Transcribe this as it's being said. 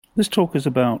This talk is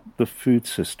about the food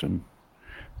system,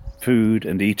 food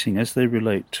and eating as they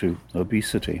relate to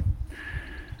obesity.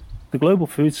 The global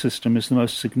food system is the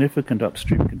most significant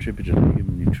upstream contributor to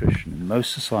human nutrition in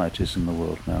most societies in the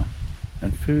world now,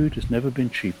 and food has never been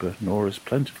cheaper nor as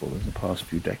plentiful in the past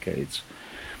few decades,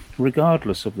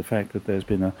 regardless of the fact that there's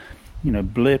been a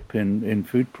blip in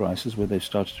food prices where they've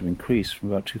started to increase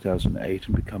from about 2008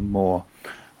 and become more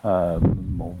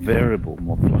variable,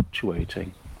 more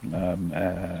fluctuating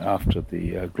after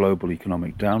the global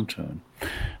economic downturn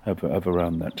of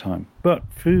around that time. But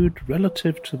food,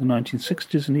 relative to the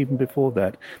 1960s and even before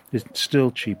that, is still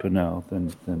cheaper now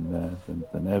than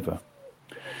ever.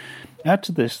 Add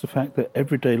to this the fact that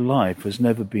everyday life has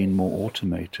never been more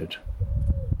automated.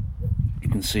 You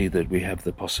can see that we have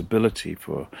the possibility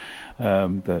for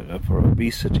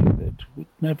obesity that would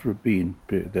never have been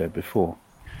there before.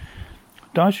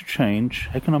 Dietary change,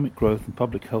 economic growth and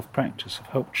public health practice have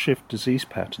helped shift disease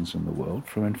patterns in the world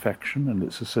from infection and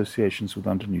its associations with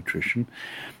undernutrition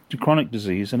to chronic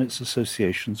disease and its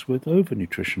associations with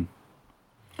overnutrition.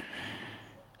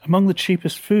 Among the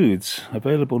cheapest foods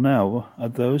available now are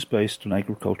those based on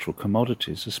agricultural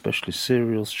commodities, especially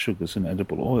cereals, sugars and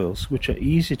edible oils, which are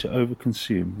easy to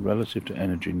overconsume relative to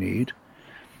energy need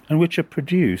and which are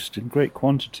produced in great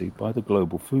quantity by the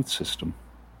global food system.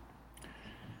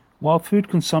 While food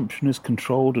consumption is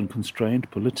controlled and constrained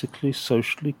politically,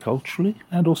 socially, culturally,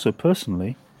 and also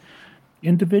personally,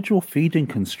 individual feeding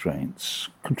constraints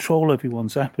control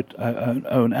everyone's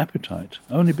own appetite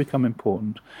only become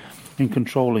important in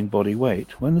controlling body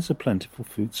weight when there's a plentiful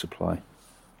food supply.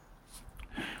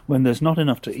 When there's not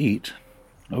enough to eat,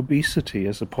 obesity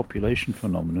as a population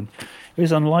phenomenon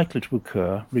is unlikely to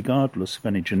occur regardless of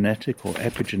any genetic or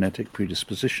epigenetic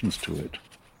predispositions to it.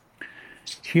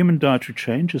 Human dietary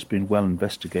change has been well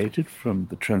investigated from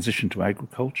the transition to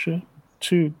agriculture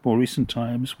to more recent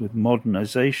times with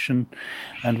modernization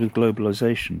and with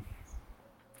globalization.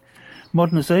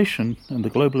 Modernization and the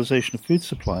globalization of food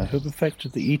supply have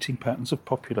affected the eating patterns of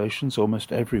populations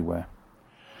almost everywhere.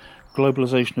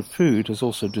 Globalization of food has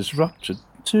also disrupted,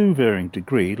 to varying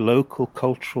degree, local,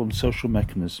 cultural and social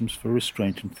mechanisms for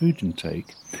restraint in food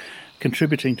intake,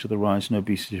 contributing to the rise in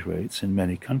obesity rates in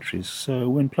many countries.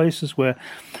 So in places where,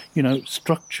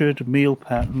 structured meal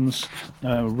patterns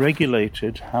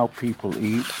regulated how people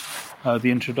eat,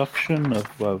 the introduction of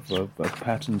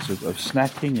patterns of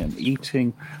snacking and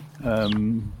eating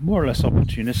more or less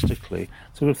opportunistically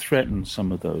sort of threatened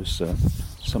some of those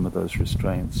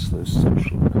restraints, those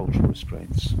social and cultural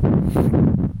restraints.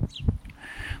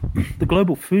 The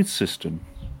global food system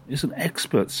is an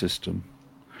expert system.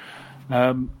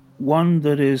 One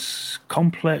that is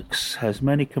complex, has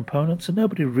many components, and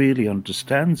nobody really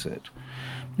understands it.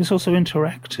 It's also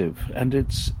interactive, and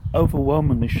it's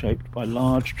overwhelmingly shaped by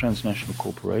large transnational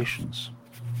corporations.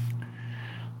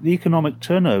 The economic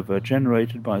turnover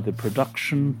generated by the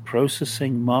production,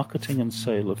 processing, marketing, and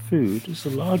sale of food is the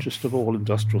largest of all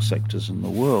industrial sectors in the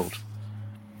world.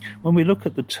 When we look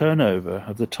at the turnover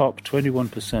of the top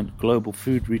 21% global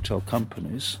food retail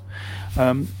companies,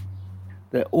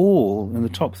 they're all in the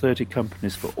top 30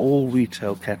 companies for all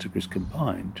retail categories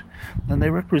combined, and they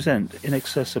represent in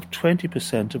excess of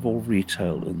 20% of all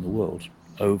retail in the world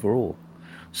overall.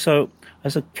 So,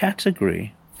 as a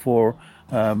category for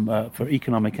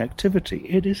economic activity,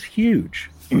 it is huge.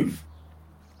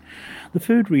 The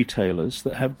food retailers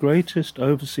that have greatest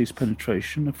overseas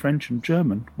penetration are French and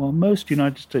German, while most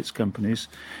United States companies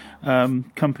in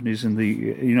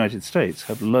the United States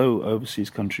have low overseas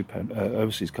country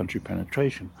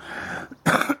penetration.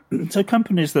 So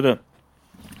companies that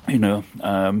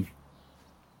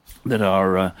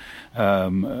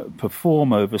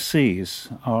perform overseas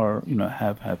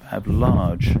have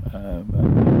large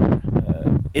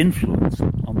influence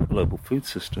on the global food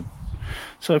system.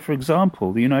 So, for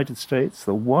example, the United States,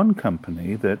 the one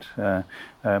company that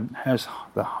has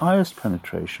the highest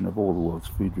penetration of all the world's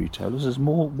food retailers is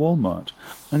Walmart.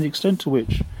 And the extent to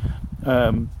which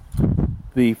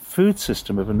the food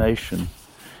system of a nation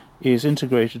is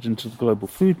integrated into the global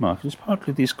food market is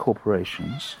partly these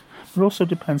corporations. It also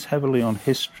depends heavily on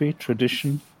history,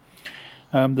 tradition,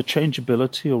 the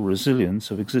changeability or resilience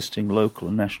of existing local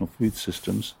and national food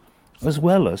systems, as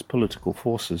well as political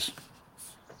forces.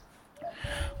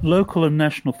 Local and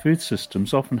national food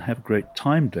systems often have great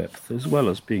time depth, as well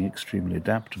as being extremely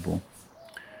adaptable.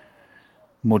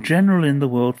 More generally in the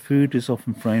world, food is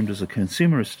often framed as a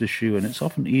consumerist issue, and it's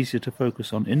often easier to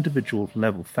focus on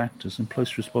individual-level factors and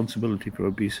place responsibility for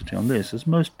obesity on this, as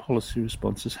most policy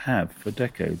responses have for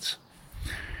decades.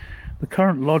 The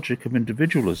current logic of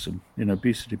individualism in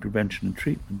obesity prevention and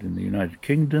treatment in the United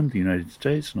Kingdom, the United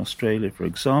States, and Australia, for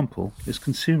example, is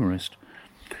consumerist,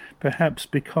 perhaps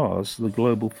because the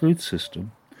global food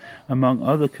system, among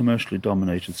other commercially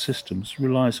dominated systems,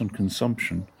 relies on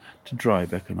consumption to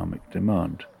drive economic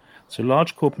demand. So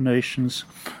large corporations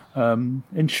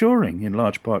ensuring, in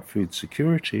large part, food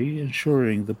security,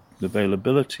 ensuring the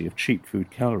availability of cheap food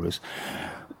calories,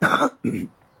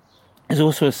 is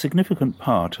also a significant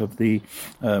part of the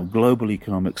global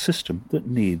economic system that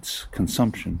needs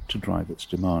consumption to drive its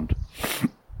demand.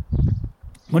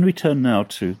 When we turn now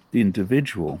to the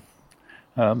individual,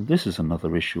 this is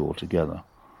another issue altogether.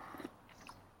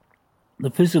 The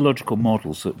physiological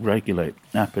models that regulate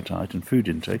appetite and food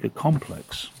intake are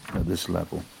complex at this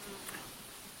level.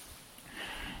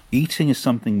 Eating is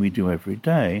something we do every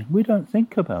day. We don't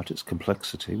think about its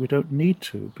complexity. We don't need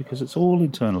to, because it's all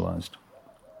internalized.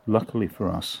 Luckily for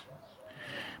us.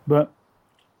 But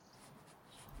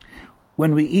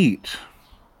when we eat,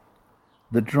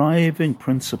 the driving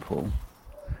principle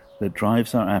that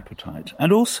drives our appetite,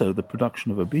 and also the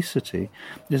production of obesity,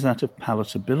 is that of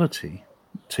palatability.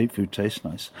 Food tastes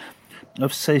nice.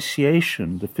 Of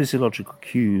satiation, the physiological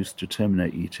cues to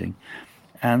terminate eating,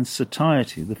 and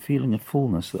satiety, the feeling of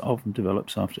fullness that often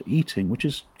develops after eating, which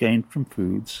is gained from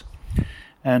foods.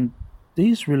 And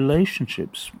these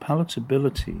relationships,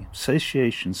 palatability,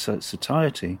 satiation,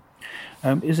 satiety,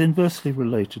 is inversely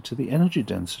related to the energy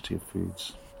density of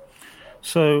foods.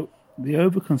 So the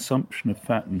overconsumption of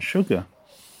fat and sugar,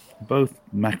 both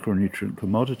macronutrient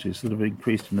commodities that have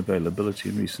increased in availability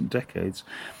in recent decades,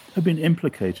 have been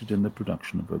implicated in the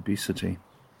production of obesity.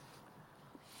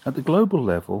 At the global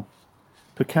level,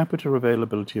 per capita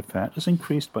availability of fat has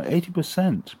increased by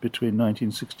 80% between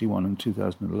 1961 and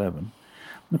 2011,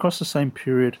 and across the same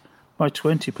period by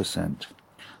 20%.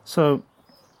 So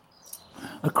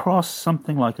across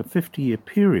something like a 50-year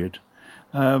period,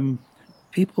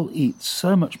 people eat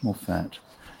so much more fat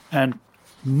and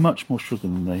much more sugar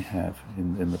than they have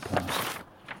in the past.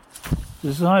 The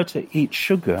desire to eat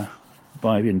sugar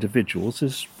by individuals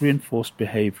is reinforced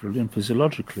behaviorally and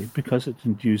physiologically because it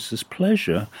induces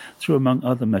pleasure through, among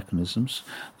other mechanisms,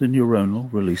 the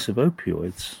neuronal release of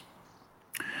opioids.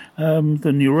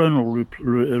 The neuronal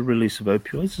release of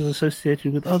opioids is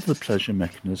associated with other pleasure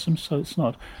mechanisms, so it's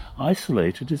not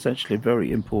isolated. It's actually a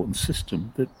very important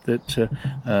system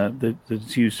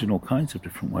that's used in all kinds of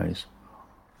different ways.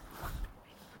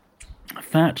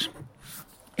 Fat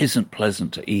isn't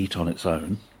pleasant to eat on its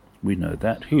own. We know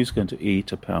that. Who's going to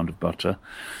eat a pound of butter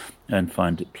and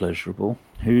find it pleasurable?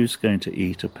 Who's going to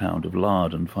eat a pound of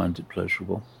lard and find it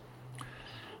pleasurable?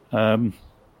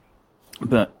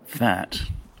 But fat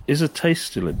is a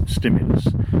taste stimulus.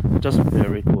 It doesn't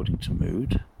vary according to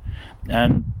mood.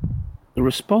 And the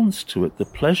response to it, the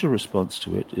pleasure response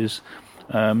to it, is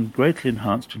greatly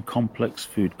enhanced in complex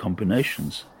food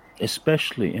combinations,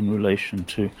 especially in relation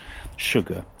to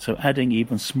sugar. So adding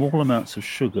even small amounts of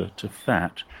sugar to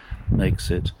fat makes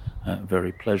it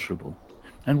very pleasurable.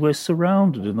 And we're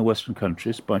surrounded in the Western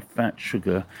countries by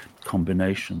fat-sugar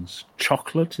combinations.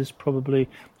 Chocolate is probably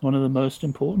one of the most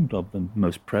important of them,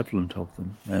 most prevalent of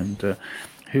them. And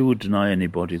who would deny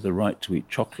anybody the right to eat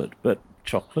chocolate? But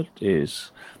chocolate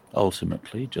is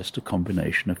ultimately just a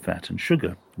combination of fat and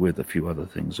sugar, with a few other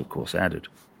things, of course, added.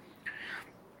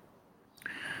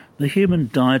 The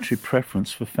human dietary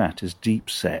preference for fat is deep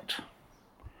set.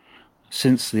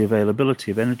 Since the availability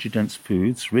of energy-dense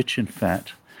foods rich in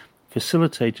fat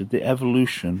facilitated the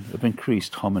evolution of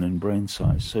increased hominin brain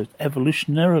size. So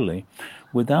evolutionarily,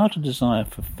 without a desire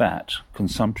for fat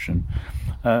consumption,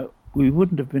 we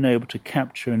wouldn't have been able to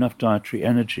capture enough dietary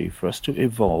energy for us to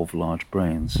evolve large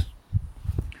brains.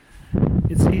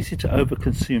 It's easy to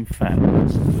overconsume fat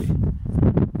massively.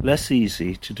 Less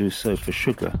easy to do so for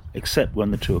sugar, except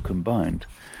when the two are combined.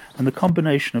 And the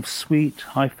combination of sweet,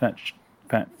 high-fat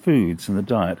foods in the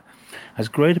diet has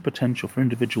greater potential for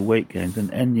individual weight gain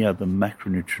than any other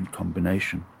macronutrient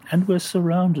combination. And we're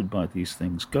surrounded by these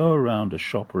things. Go around a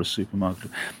shop or a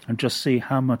supermarket and just see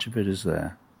how much of it is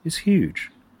there. It's huge.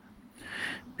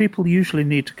 People usually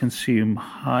need to consume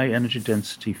high energy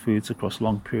density foods across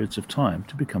long periods of time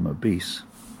to become obese.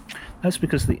 That's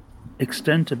because the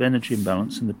extent of energy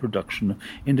imbalance in the production of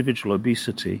individual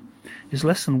obesity is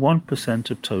less than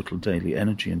 1% of total daily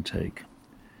energy intake.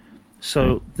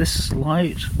 So this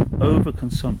slight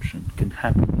overconsumption can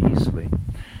happen easily,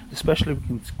 especially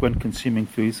when consuming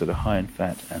foods that are high in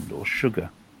fat and or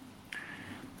sugar.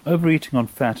 Overeating on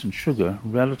fat and sugar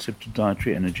relative to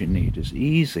dietary energy need is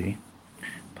easy,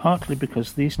 partly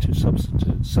because these two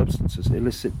substances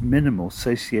elicit minimal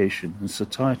satiation and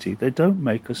satiety. They don't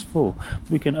make us full.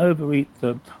 We can overeat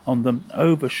on them,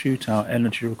 overshoot our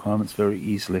energy requirements very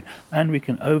easily, and we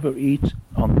can overeat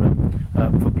on them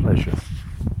for pleasure.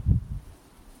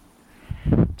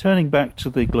 Turning back to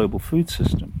the global food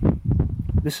system,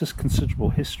 this has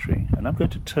considerable history, and I'm going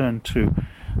to turn to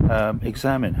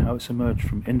examine how it's emerged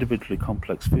from individually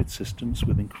complex food systems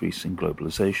with increasing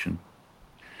globalization.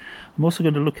 I'm also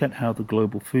going to look at how the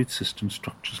global food system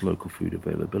structures local food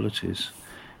availabilities,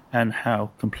 and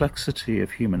how complexity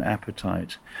of human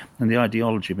appetite and the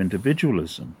ideology of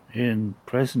individualism in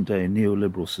present-day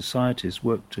neoliberal societies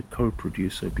work to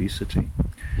co-produce obesity,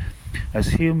 as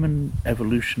human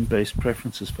evolution-based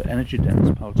preferences for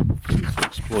energy-dense palatable foods are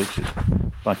exploited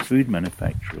by food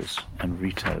manufacturers and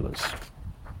retailers.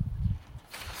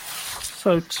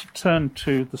 So to turn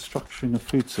to the structuring of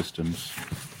food systems.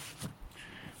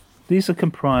 These are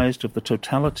comprised of the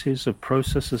totalities of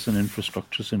processes and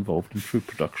infrastructures involved in food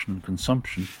production and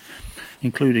consumption,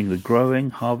 including the growing,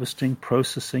 harvesting,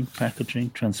 processing,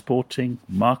 packaging, transporting,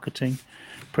 marketing,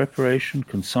 preparation,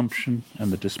 consumption,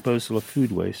 and the disposal of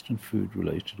food waste and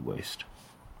food-related waste.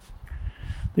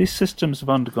 These systems have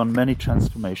undergone many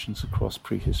transformations across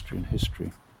prehistory and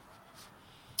history.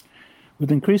 With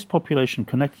increased population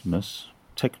connectedness,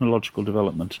 technological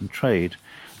development and trade,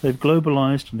 they've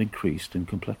globalized and increased in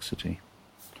complexity.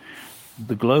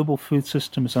 The global food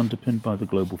system is underpinned by the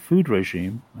global food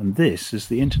regime, and this is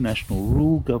the international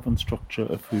rule-governed structure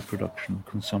of food production and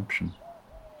consumption.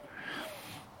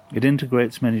 It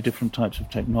integrates many different types of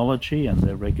technology and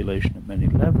their regulation at many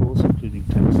levels, including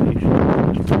taxation,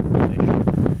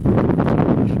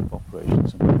 regulation of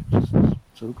operations and practices.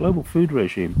 So the global food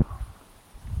regime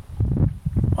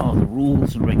are the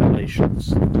rules and regulations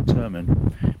that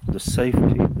determine the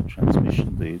safety, the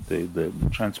transmission, the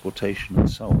transportation and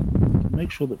so on, to make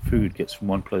sure that food gets from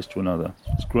one place to another,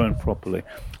 is grown properly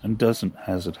and doesn't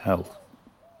hazard health.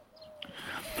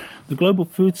 The global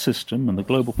food system and the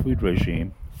global food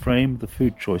regime frame the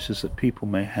food choices that people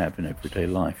may have in everyday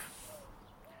life.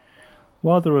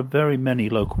 While there are very many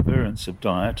local variants of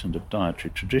diet and of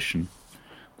dietary tradition,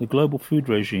 the global food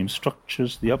regime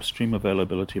structures the upstream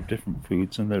availability of different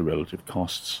foods and their relative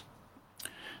costs.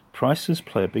 Prices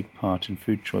play a big part in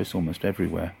food choice almost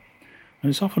everywhere, and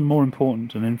it's often more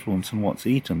important an influence on what's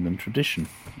eaten than tradition,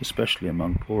 especially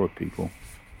among poorer people.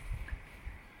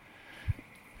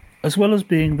 As well as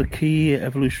being the key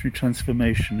evolutionary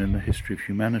transformation in the history of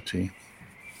humanity,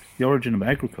 the origin of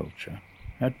agriculture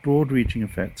had broad-reaching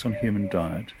effects on human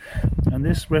diet, and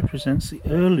this represents the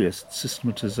earliest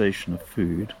systematization of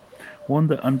food, one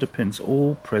that underpins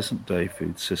all present-day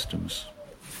food systems.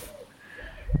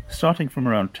 Starting from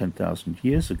around 10,000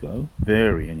 years ago,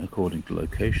 varying according to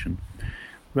location,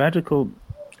 radical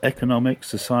economic,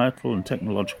 societal and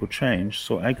technological change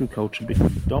saw agriculture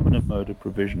become the dominant mode of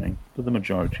provisioning for the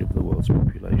majority of the world's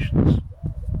populations.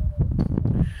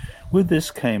 With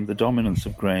this came the dominance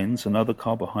of grains and other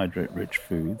carbohydrate-rich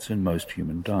foods in most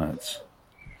human diets.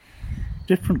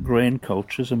 Different grain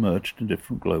cultures emerged in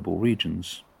different global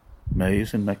regions: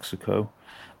 maize in Mexico,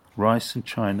 rice in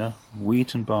China,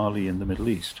 wheat and barley in the Middle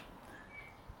East.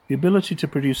 The ability to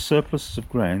produce surpluses of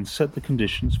grain set the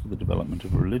conditions for the development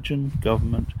of religion,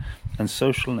 government, and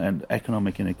social and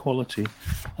economic inequality,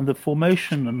 and the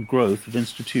formation and growth of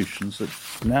institutions that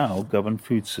now govern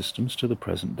food systems to the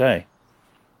present day.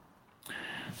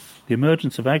 The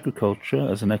emergence of agriculture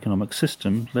as an economic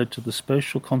system led to the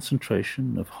spatial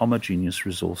concentration of homogeneous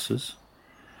resources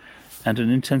and an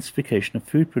intensification of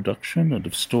food production and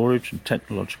of storage and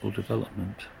technological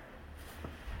development.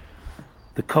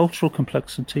 The cultural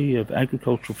complexity of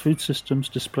agricultural food systems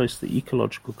displaced the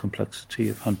ecological complexity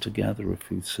of hunter-gatherer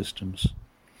food systems.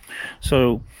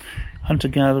 So,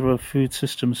 hunter-gatherer food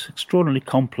systems extraordinarily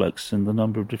complex in the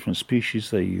number of different species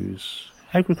they use.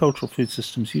 Agricultural food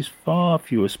systems use far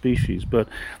fewer species, but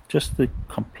just the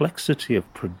complexity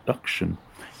of production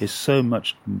is so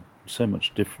much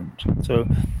different. So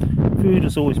food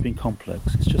has always been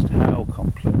complex. It's just how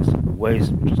complex and the ways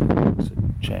in which it's complex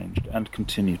have changed and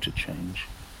continue to change.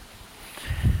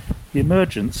 The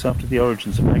emergence after the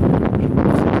origins of agriculture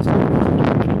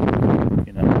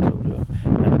in Anatolia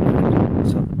and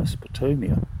southern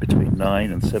Mesopotamia between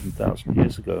 9,000 and 7,000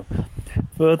 years ago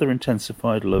further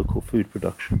intensified local food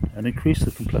production and increased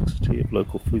the complexity of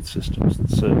local food systems that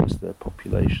service their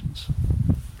populations.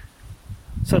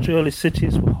 Such early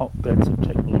cities were hotbeds of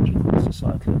technological and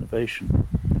societal innovation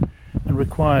and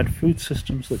required food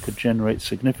systems that could generate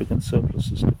significant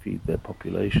surpluses to feed their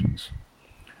populations.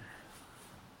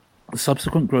 The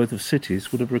subsequent growth of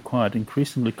cities would have required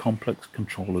increasingly complex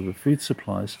control over food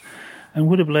supplies and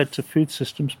would have led to food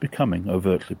systems becoming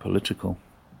overtly political.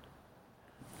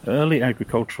 Early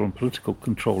agricultural and political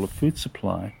control of food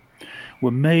supply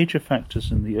were major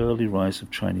factors in the early rise of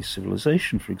Chinese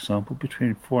civilization, for example,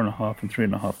 between 4,500 and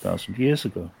 3,500 years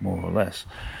ago, more or less.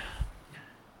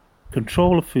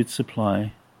 Control of food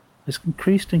supply has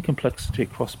increased in complexity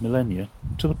across millennia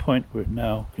to the point where it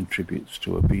now contributes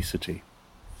to obesity.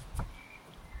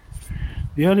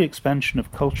 The early expansion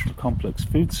of culturally complex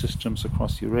food systems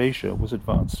across Eurasia was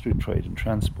advanced through trade and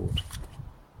transport.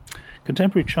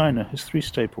 Contemporary China has three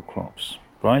staple crops: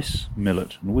 rice,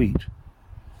 millet, and wheat,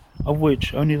 of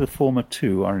which only the former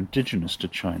two are indigenous to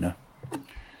China.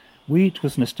 Wheat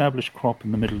was an established crop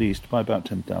in the Middle East by about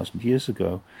 10,000 years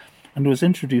ago, and was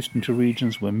introduced into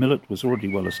regions where millet was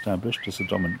already well established as a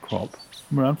dominant crop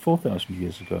from around 4,000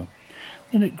 years ago.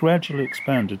 Then it gradually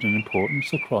expanded in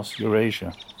importance across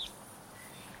Eurasia.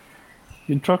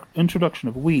 The introduction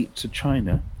of wheat to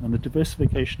China and the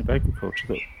diversification of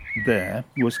agriculture there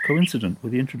was coincident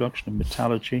with the introduction of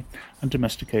metallurgy and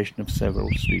domestication of several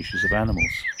species of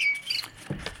animals.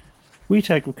 Wheat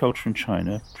agriculture in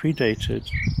China predated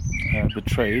the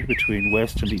trade between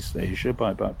West and East Asia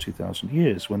by about 2,000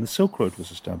 years, when the Silk Road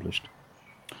was established.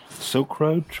 The Silk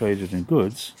Road traded in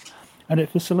goods, and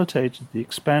it facilitated the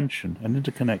expansion and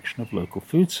interconnection of local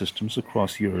food systems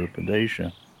across Europe and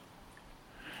Asia.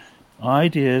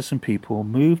 Ideas and people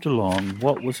moved along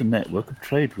what was a network of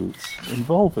trade routes,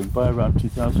 involving, by around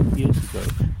 2,000 years ago,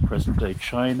 present-day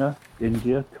China,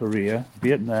 India, Korea,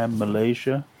 Vietnam,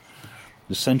 Malaysia,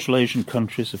 the Central Asian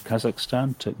countries of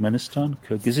Kazakhstan, Turkmenistan,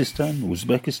 Kyrgyzstan,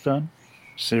 Uzbekistan,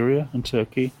 Syria and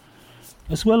Turkey,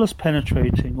 as well as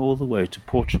penetrating all the way to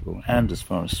Portugal and as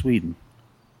far as Sweden.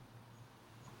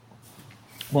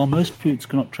 While most foods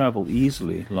cannot travel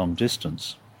easily long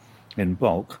distance in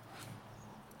bulk,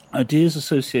 ideas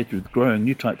associated with growing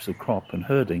new types of crop and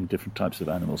herding different types of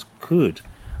animals could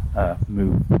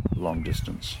move long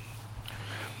distance.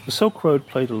 The Silk Road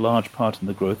played a large part in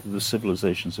the growth of the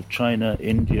civilizations of China,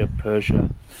 India,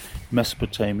 Persia,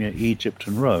 Mesopotamia, Egypt,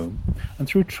 and Rome, and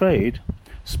through trade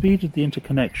speeded the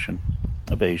interconnection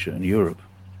of Asia and Europe.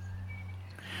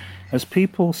 As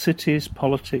people, cities,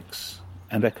 politics,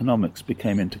 and economics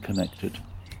became interconnected,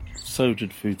 so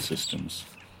did food systems.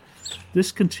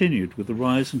 This continued with the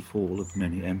rise and fall of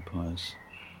many empires.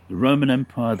 The Roman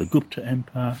Empire, the Gupta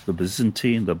Empire, the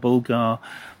Byzantine, the Bulgar,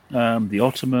 the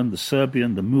Ottoman, the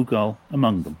Serbian, the Mughal,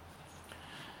 among them.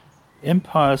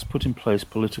 Empires put in place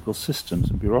political systems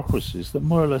and bureaucracies that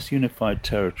more or less unified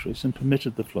territories and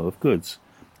permitted the flow of goods,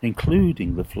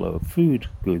 including the flow of food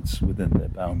goods within their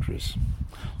boundaries.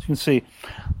 As you can see,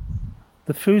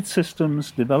 the food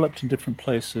systems developed in different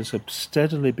places have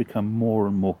steadily become more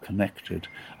and more connected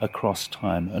across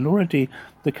time. And already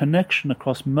the connection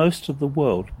across most of the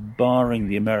world, barring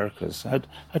the Americas, had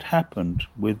happened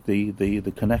with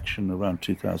the connection around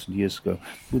 2,000 years ago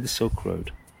with the Silk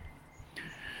Road.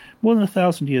 More than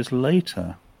 1,000 years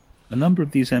later, a number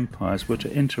of these empires were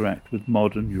to interact with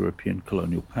modern European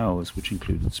colonial powers, which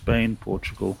included Spain,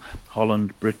 Portugal,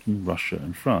 Holland, Britain, Russia,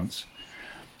 and France.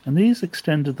 And these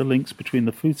extended the links between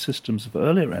the food systems of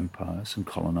earlier empires and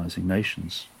colonizing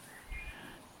nations.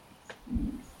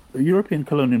 The European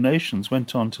colonial nations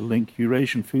went on to link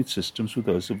Eurasian food systems with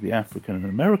those of the African and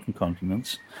American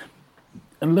continents,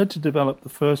 and led to develop the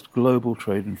first global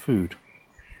trade in food.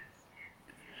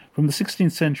 From the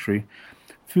 16th century,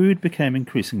 food became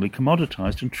increasingly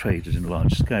commoditized and traded in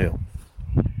large scale.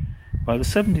 By the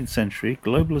 17th century,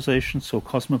 globalization saw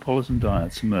cosmopolitan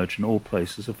diets emerge in all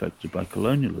places affected by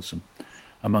colonialism,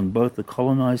 among both the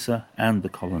colonizer and the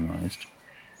colonized.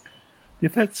 The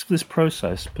effects of this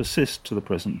process persist to the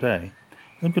present day.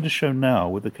 I'm going to show now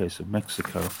with the case of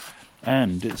Mexico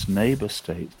and its neighbor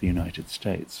state, the United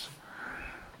States.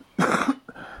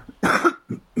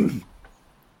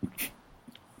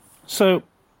 So,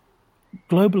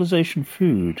 globalization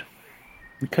food,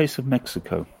 the case of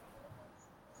Mexico.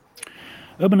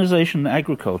 Urbanization and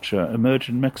agriculture emerged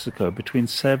in Mexico between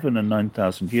 7,000 and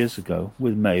 9,000 years ago,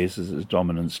 with maize as its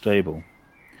dominant staple.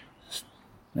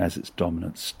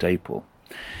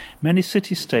 Many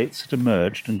city-states had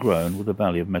emerged and grown with the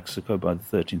Valley of Mexico by the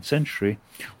 13th century,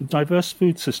 with diverse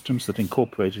food systems that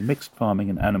incorporated mixed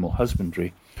farming and animal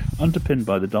husbandry, underpinned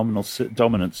by the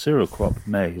dominant cereal crop,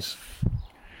 maize.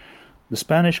 The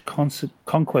Spanish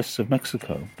conquests of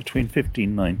Mexico between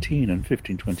 1519 and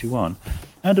 1521,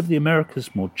 and of the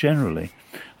Americas more generally,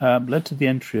 led to the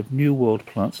entry of New World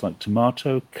plants like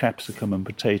tomato, capsicum, and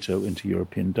potato into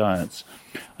European diets,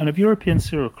 and of European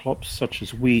cereal crops such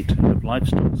as wheat and of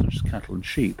livestock such as cattle and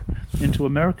sheep into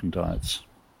American diets.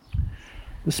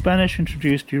 The Spanish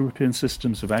introduced European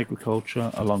systems of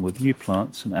agriculture along with new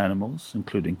plants and animals,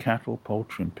 including cattle,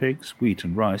 poultry and pigs, wheat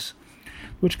and rice,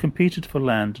 which competed for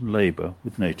land and labour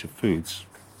with native foods.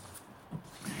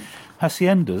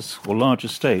 Haciendas, or large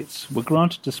estates, were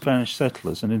granted to Spanish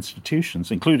settlers and institutions,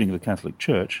 including the Catholic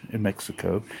Church, in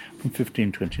Mexico from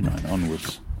 1529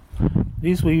 onwards.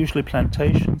 These were usually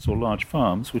plantations or large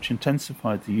farms which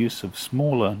intensified the use of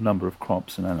smaller number of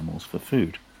crops and animals for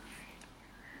food.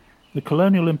 The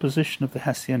colonial imposition of the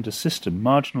hacienda system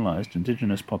marginalized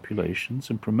indigenous populations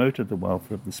and promoted the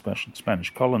welfare of the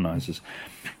Spanish colonizers,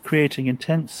 creating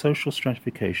intense social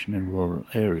stratification in rural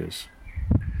areas.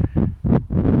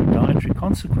 The dietary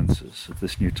consequences of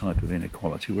this new type of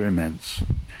inequality were immense.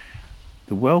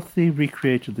 The wealthy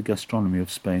recreated the gastronomy of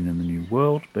Spain in the New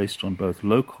World based on both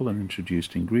local and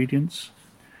introduced ingredients.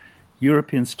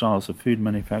 European styles of food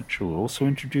manufacture were also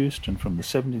introduced, and from the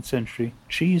 17th century,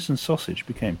 cheese and sausage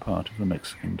became part of the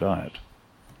Mexican diet.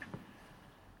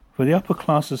 For the upper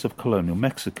classes of colonial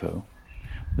Mexico,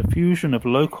 the fusion of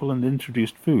local and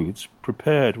introduced foods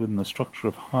prepared within the structure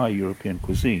of high European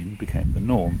cuisine became the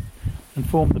norm and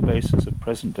formed the basis of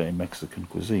present-day Mexican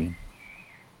cuisine.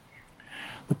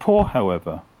 The poor,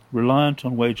 however, reliant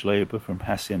on wage labour from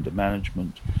hacienda managers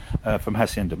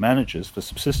for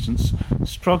subsistence,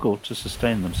 struggled to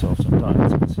sustain themselves on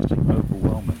diets consisting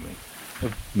overwhelmingly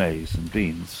of maize and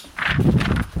beans.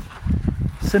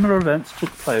 Similar events took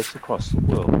place across the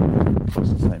world across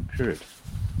the same period.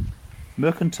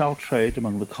 Mercantile trade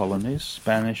among the colonies,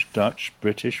 Spanish, Dutch,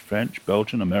 British, French,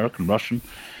 Belgian, American, Russian,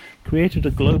 created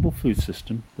a global food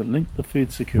system that linked the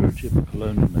food security of the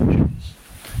colonial nations,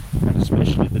 and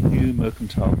especially the new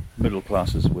mercantile middle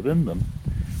classes within them,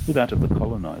 with that of the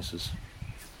colonizers.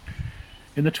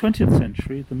 In the 20th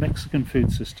century, the Mexican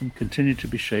food system continued to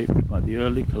be shaped by the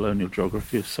early colonial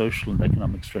geography of social and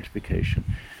economic stratification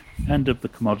and of the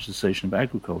commoditization of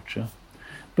agriculture,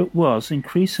 but was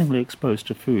increasingly exposed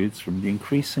to foods from the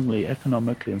increasingly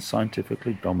economically and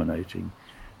scientifically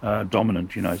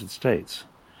dominant United States.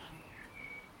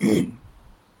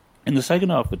 In the second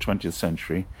half of the 20th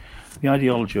century, the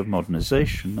ideology of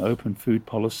modernization, open food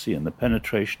policy, and the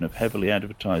penetration of heavily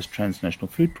advertised transnational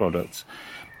food products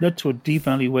led to a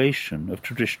devaluation of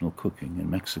traditional cooking in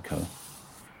Mexico.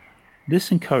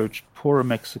 This encouraged poorer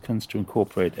Mexicans to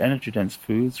incorporate energy-dense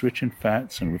foods rich in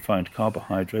fats and refined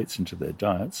carbohydrates into their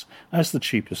diets as the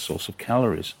cheapest source of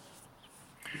calories.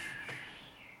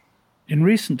 In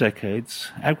recent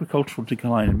decades, agricultural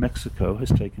decline in Mexico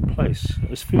has taken place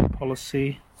as food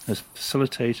policy has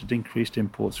facilitated increased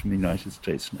imports from the United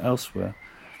States and elsewhere,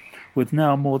 with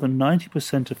now more than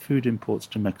 90% of food imports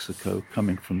to Mexico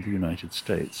coming from the United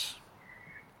States.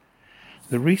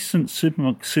 The recent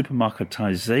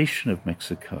supermarketization of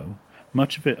Mexico,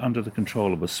 much of it under the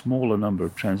control of a smaller number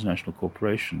of transnational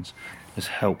corporations, has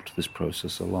helped this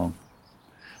process along.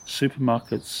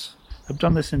 Supermarkets have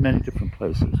done this in many different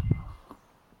places.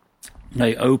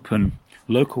 They open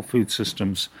local food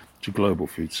systems to global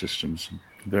food systems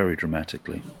very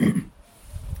dramatically.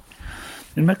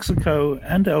 In Mexico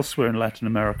and elsewhere in Latin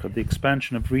America, the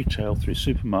expansion of retail through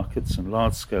supermarkets and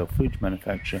large-scale food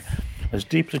manufacture has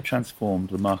deeply transformed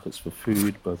the markets for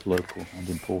food, both local and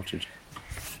imported.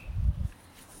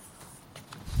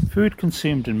 Food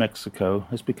consumed in Mexico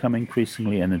has become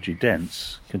increasingly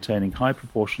energy-dense, containing high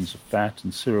proportions of fat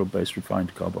and cereal-based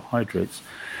refined carbohydrates,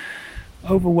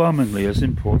 overwhelmingly as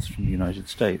imports from the United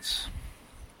States.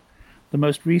 The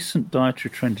most recent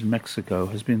dietary trend in Mexico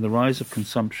has been the rise of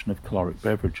consumption of caloric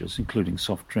beverages, including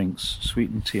soft drinks,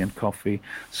 sweetened tea and coffee,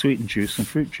 sweetened juice and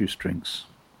fruit juice drinks.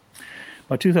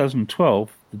 By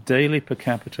 2012, the daily per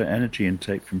capita energy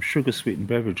intake from sugar-sweetened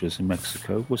beverages in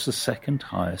Mexico was the second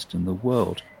highest in the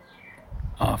world,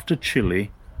 after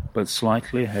Chile, but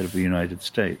slightly ahead of the United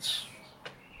States.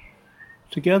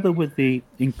 Together with the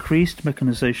increased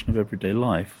mechanization of everyday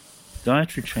life,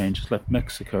 dietary change has left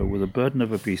Mexico with a burden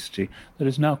of obesity that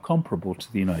is now comparable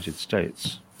to the United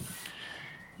States.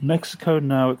 Mexico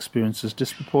now experiences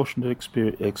disproportionate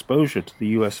exposure to the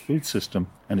U.S. food system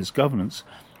and its governance,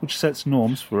 which sets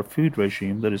norms for a food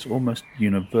regime that is almost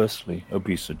universally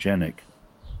obesogenic.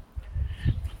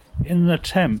 In an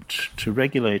attempt to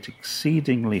regulate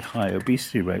exceedingly high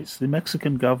obesity rates, the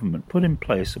Mexican government put in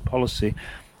place a policy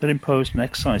that imposed an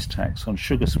excise tax on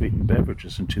sugar-sweetened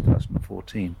beverages in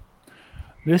 2014.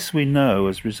 This, we know,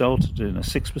 has resulted in a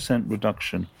 6%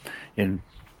 reduction in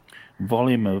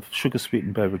volume of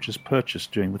sugar-sweetened beverages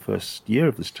purchased during the first year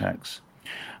of this tax.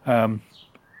 A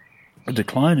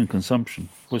decline in consumption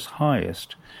was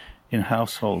highest in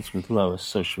households with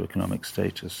lowest socioeconomic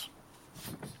status.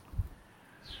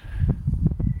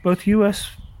 Both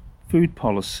U.S. food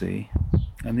policy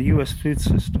and the U.S. food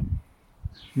system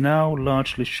now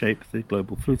largely shape the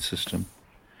global food system,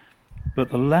 but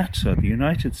the latter, the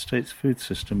United States food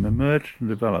system, emerged and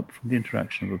developed from the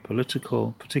interaction of a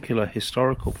particular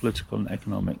historical, political, and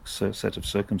economic set of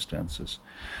circumstances.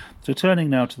 So turning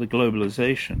now to the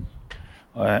globalization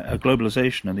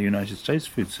in the United States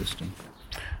food system,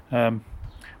 we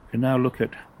can now look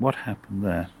at what happened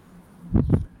there.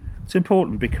 It's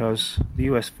important because the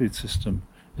US food system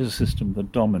is a system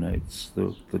that dominates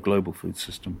the global food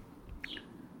system.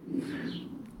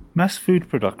 Mass food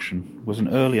production was an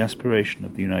early aspiration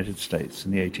of the United States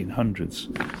in the 1800s,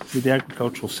 with the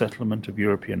agricultural settlement of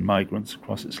European migrants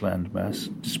across its landmass,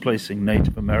 displacing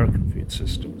Native American food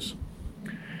systems.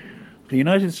 The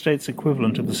United States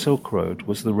equivalent of the Silk Road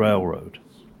was the railroad,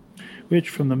 which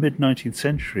from the mid-19th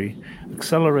century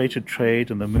accelerated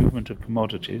trade and the movement of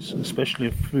commodities, especially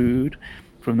of food,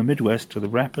 from the Midwest to the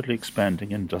rapidly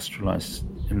expanding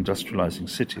industrializing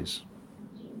cities.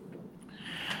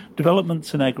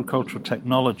 Developments in agricultural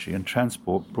technology and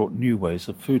transport brought new ways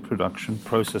of food production,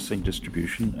 processing,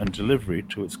 distribution, and delivery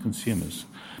to its consumers,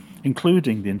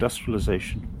 including the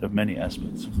industrialization of many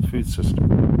aspects of the food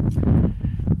system.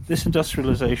 This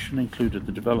industrialization included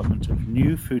the development of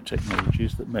new food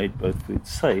technologies that made both food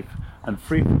safe and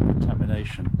free from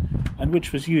contamination, and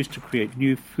which was used to create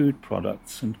new food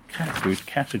products and food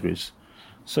categories.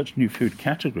 Such new food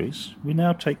categories we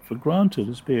now take for granted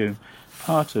as being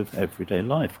part of everyday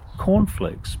life.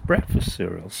 Cornflakes, breakfast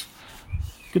cereals.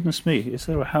 Goodness me, is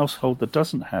there a household that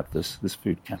doesn't have this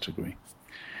food category?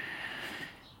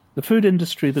 The food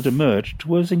industry that emerged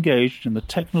was engaged in the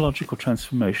technological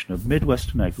transformation of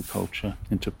Midwestern agriculture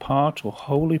into part or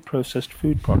wholly processed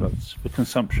food products for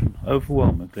consumption,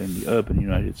 overwhelmingly in the urban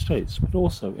United States, but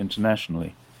also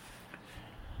internationally.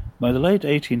 By the late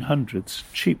 1800s,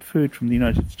 cheap food from the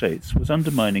United States was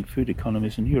undermining food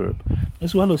economies in Europe,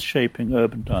 as well as shaping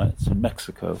urban diets in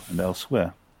Mexico and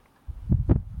elsewhere.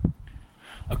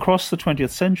 Across the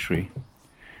 20th century,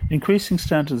 increasing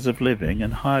standards of living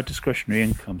and higher discretionary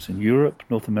incomes in Europe,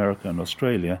 North America, and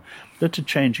Australia led to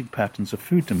changing patterns of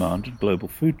food demand and global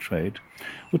food trade,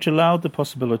 which allowed the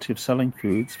possibility of selling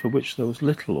foods for which there was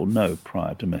little or no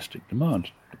prior domestic demand.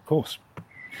 Of course,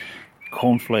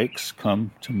 cornflakes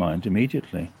come to mind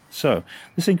immediately. So,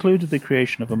 this included the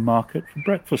creation of a market for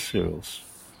breakfast cereals.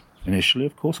 Initially,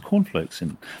 of course, cornflakes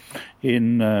in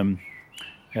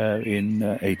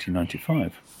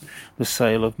 1895. The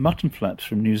sale of mutton flaps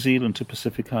from New Zealand to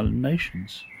Pacific Island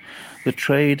nations. The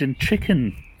trade in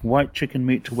chicken, white chicken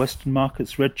meat to Western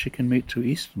markets, red chicken meat to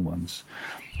Eastern ones.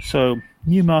 So,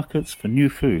 new markets for new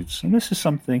foods. And this is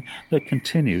something that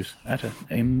continues at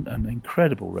an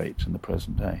incredible rate in the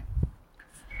present day.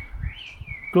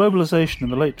 Globalization in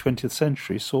the late 20th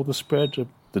century saw the spread of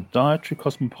the dietary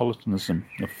cosmopolitanism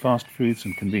of fast foods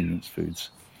and convenience foods.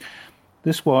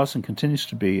 This was and continues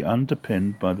to be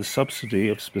underpinned by the subsidy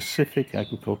of specific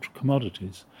agricultural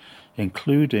commodities,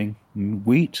 including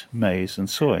wheat, maize, and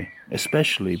soy,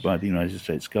 especially by the United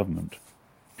States government.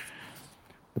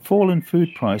 The fall in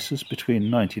food prices between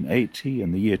 1980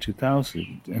 and the year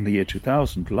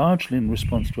 2000, largely in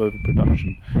response to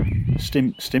overproduction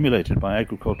stimulated by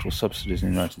agricultural subsidies in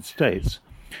the United States,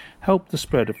 helped the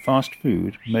spread of fast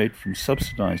food made from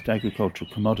subsidized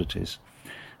agricultural commodities,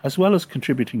 as well as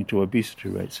contributing to obesity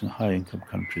rates in high-income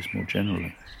countries more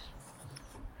generally.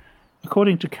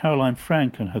 According to Caroline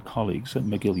Frank and her colleagues at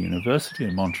McGill University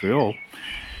in Montreal,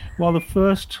 while the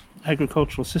first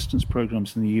agricultural assistance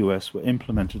programs in the US were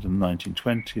implemented in the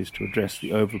 1920s to address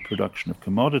the overproduction of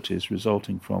commodities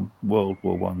resulting from World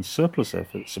War I's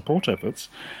support efforts,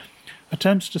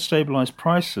 attempts to stabilize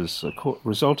prices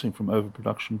resulting from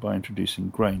overproduction by introducing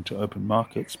grain to open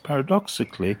markets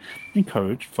paradoxically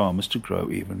encouraged farmers to grow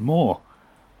even more.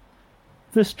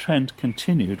 This trend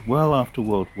continued well after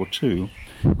World War II,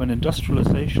 when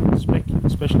industrialization and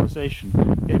specialization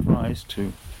gave rise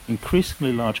to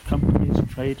increasingly large companies,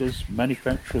 traders,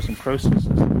 manufacturers, and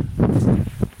processors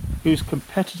whose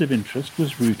competitive interest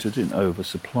was rooted in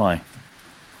oversupply.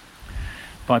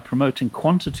 By promoting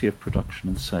quantity of production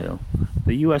and sale,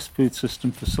 the US food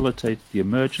system facilitated the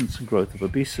emergence and growth of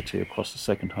obesity across the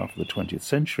second half of the 20th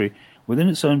century within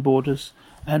its own borders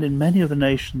and in many of the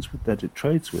nations that it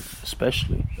trades with,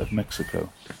 especially of Mexico.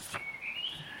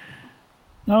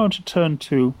 Now I want to turn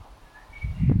to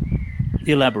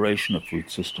the elaboration of food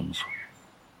systems,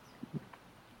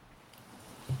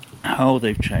 how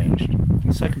they've changed.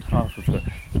 The second half of the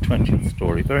 20th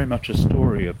story, very much a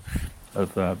story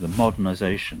of the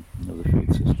modernization of the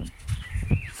food system.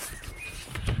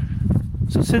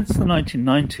 So since the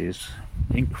 1990s,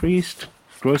 increased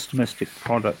gross domestic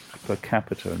product per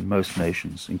capita in most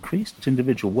nations, increased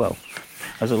individual wealth,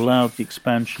 has allowed the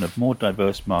expansion of more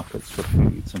diverse markets for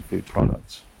foods and food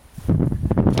products.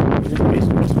 With increased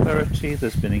prosperity,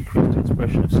 there's been increased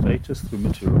expression of status through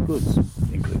material goods,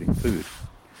 including food.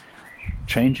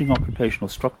 Changing occupational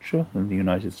structure in the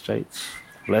United States,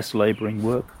 less labouring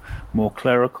work, more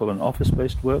clerical and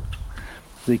office-based work,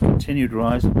 the continued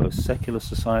rise of both secular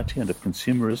society and of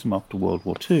consumerism after World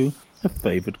War II have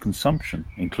favoured consumption,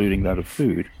 including that of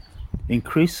food,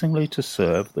 increasingly to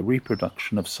serve the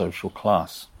reproduction of social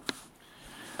class.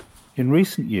 In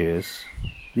recent years,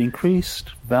 the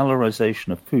increased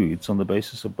valorization of foods on the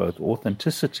basis of both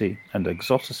authenticity and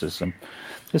exoticism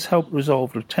has helped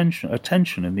resolve a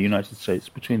tension in the United States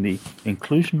between the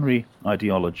inclusionary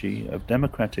ideology of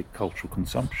democratic cultural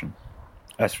consumption,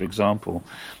 as for example,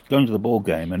 going to the ball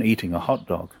game and eating a hot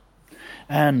dog,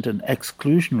 and an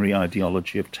exclusionary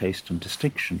ideology of taste and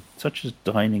distinction, such as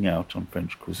dining out on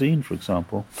French cuisine, for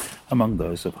example, among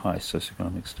those of high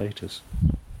socioeconomic status.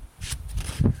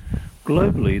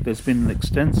 Globally, there's been an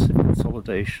extensive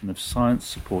consolidation of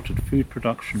science-supported food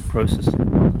production,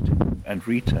 processing, marketing, and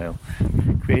retail,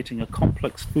 creating a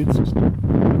complex food system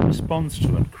that responds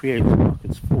to and creates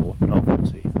markets for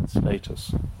novelty and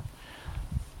status.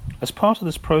 As part of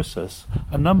this process,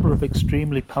 a number of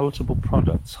extremely palatable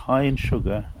products high in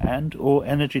sugar and or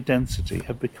energy density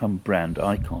have become brand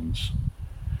icons.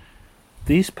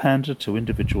 These pander to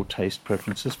individual taste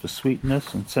preferences for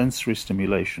sweetness and sensory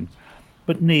stimulation,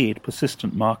 but need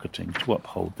persistent marketing to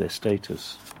uphold their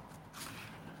status.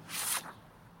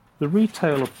 The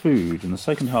retail of food in the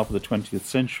second half of the 20th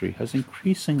century has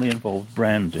increasingly involved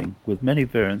branding, with many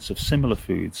variants of similar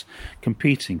foods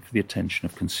competing for the attention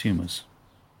of consumers.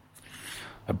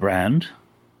 A brand,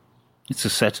 it's a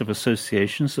set of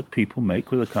associations that people make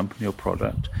with a company or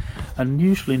product, and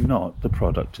usually not the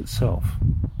product itself.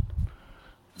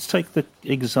 Let's take the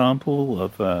example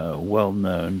of a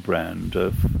well-known brand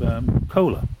of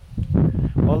cola.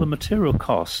 While the material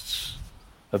costs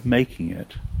of making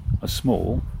it are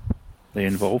small, they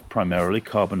involve primarily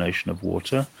carbonation of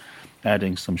water,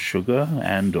 adding some sugar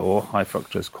and or high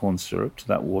fructose corn syrup to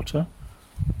that water.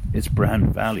 Its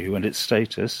brand value and its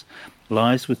status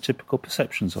lies with typical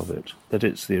perceptions of it, that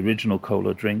it's the original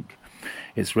cola drink,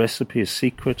 its recipe is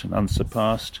secret and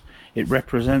unsurpassed, it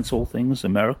represents all things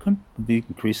American,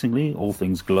 increasingly all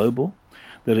things global,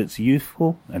 that it's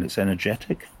youthful and it's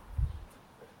energetic.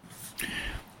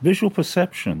 Visual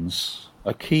perceptions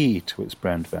are key to its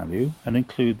brand value and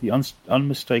include the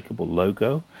unmistakable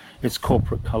logo, its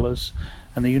corporate colours,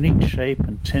 and the unique shape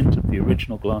and tint of the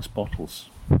original glass bottles.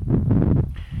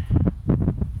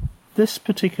 This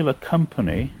particular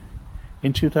company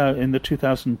in the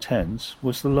 2010s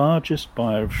was the largest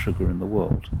buyer of sugar in the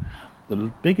world,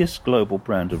 the biggest global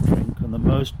brand of drink, and the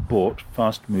most bought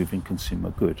fast-moving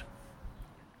consumer good.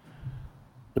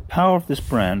 The power of this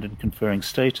brand in conferring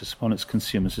status upon its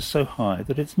consumers is so high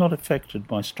that it's not affected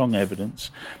by strong evidence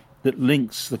that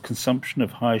links the consumption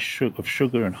of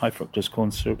sugar and high fructose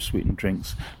corn syrup sweetened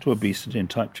drinks to obesity and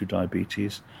type 2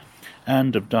 diabetes,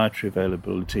 and of dietary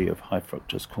availability of high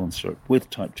fructose corn syrup with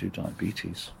type 2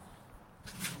 diabetes.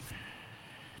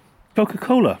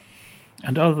 Coca-Cola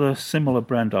and other similar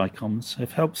brand icons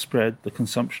have helped spread the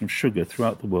consumption of sugar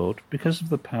throughout the world because of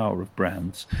the power of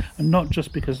brands, and not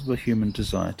just because of the human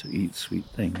desire to eat sweet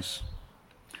things.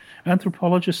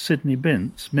 Anthropologist Sidney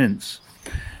Mintz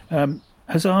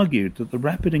has argued that the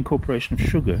rapid incorporation of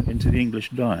sugar into the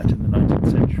English diet in the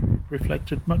 19th century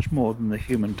reflected much more than the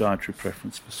human dietary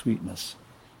preference for sweetness.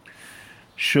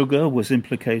 Sugar was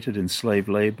implicated in slave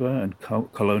labour and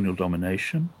colonial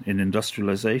domination, in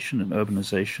industrialization and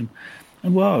urbanization,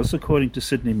 and was, according to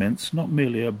Sidney Mintz, not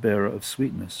merely a bearer of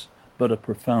sweetness, but a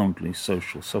profoundly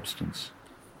social substance.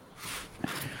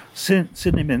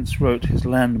 Sidney Mintz wrote his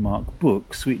landmark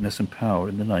book, Sweetness and Power,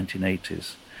 in the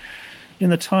 1980s. In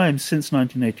the time since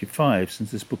 1985,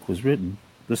 since this book was written,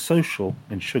 the social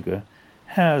in sugar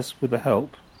has, with the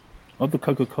help of the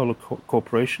Coca-Cola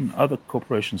Corporation, other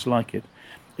corporations like it,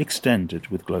 extended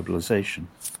with globalization.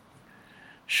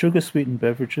 Sugar-sweetened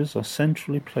beverages are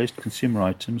centrally placed consumer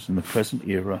items in the present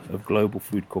era of global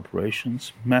food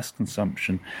corporations, mass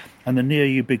consumption, and the near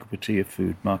ubiquity of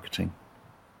food marketing.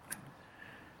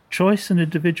 Choice and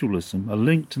individualism are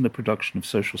linked in the production of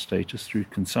social status through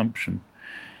consumption,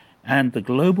 And the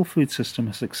global food system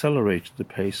has accelerated the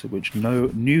pace at which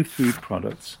new food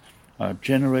products are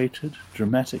generated,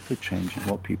 dramatically changing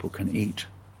what people can eat.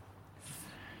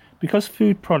 Because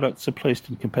food products are placed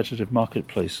in competitive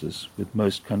marketplaces in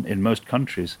most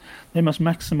countries, they must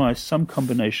maximize some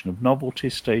combination of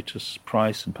novelty, status,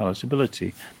 price, and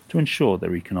palatability to ensure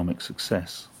their economic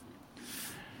success.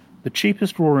 The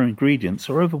cheapest raw ingredients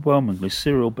are overwhelmingly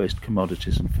cereal-based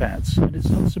commodities and fats, and it's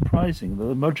not surprising that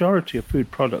the majority of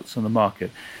food products on the market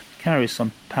carry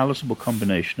some palatable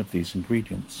combination of these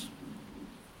ingredients.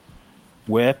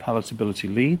 Where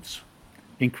palatability leads,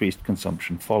 increased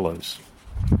consumption follows.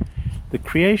 The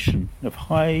creation of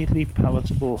highly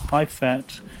palatable,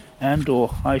 high-fat and/or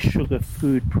high-sugar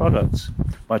food products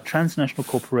by transnational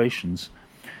corporations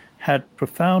had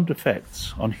profound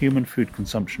effects on human food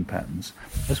consumption patterns,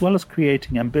 as well as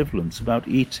creating ambivalence about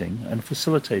eating and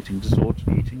facilitating disordered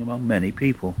eating among many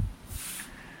people.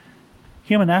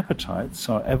 Human appetites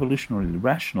are evolutionarily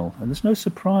rational, and there's no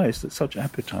surprise that such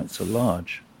appetites are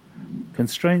large.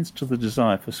 Constraints to the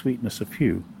desire for sweetness are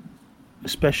few,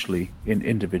 especially in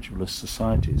individualist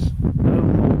societies. No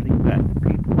holding back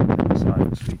people with desire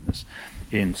for sweetness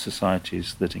in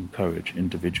societies that encourage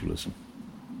individualism.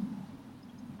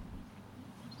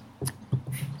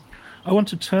 I want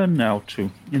to turn now to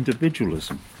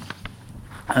individualism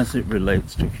as it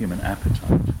relates to human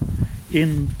appetite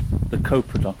in the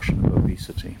co-production of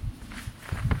obesity.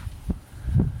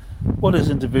 What is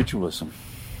individualism?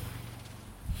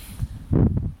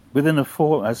 Within a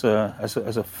form, as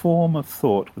a form of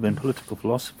thought within political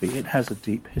philosophy, it has a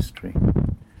deep history.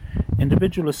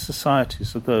 Individualist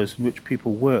societies are those in which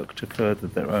people work to further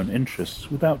their own interests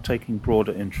without taking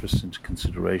broader interests into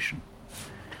consideration.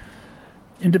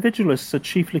 Individualists are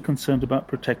chiefly concerned about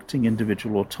protecting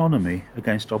individual autonomy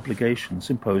against obligations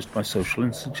imposed by social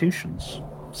institutions,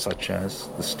 such as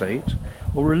the state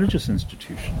or religious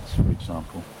institutions, for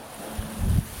example.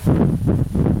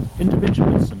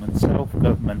 Individualism and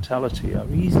self-governmentality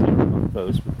are easier among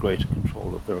those with greater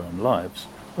control of their own lives,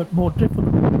 but more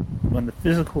difficult when the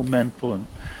physical, mental,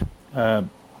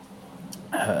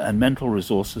 and mental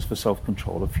resources for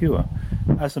self-control are fewer,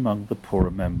 as among the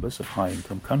poorer members of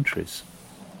high-income countries.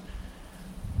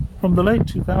 From the late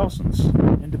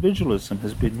 2000s, individualism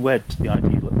has been wed to the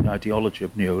ideology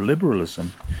of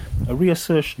neoliberalism, a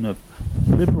reassertion of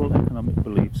liberal economic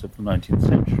beliefs of the 19th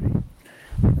century.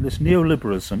 And this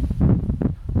neoliberalism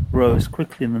rose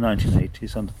quickly in the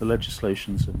 1980s under the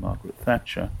legislations of Margaret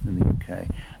Thatcher in the UK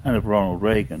and of Ronald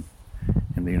Reagan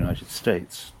in the United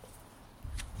States.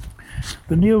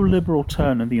 The neoliberal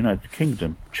turn in the United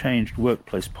Kingdom changed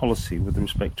workplace policy with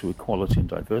respect to equality and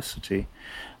diversity,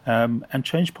 and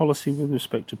changed policy with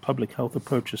respect to public health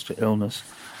approaches to illness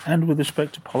and with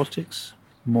respect to politics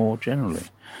more generally.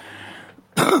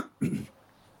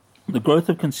 The growth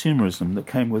of consumerism that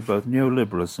came with both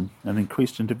neoliberalism and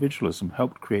increased individualism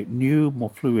helped create new,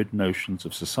 more fluid notions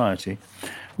of society,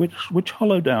 which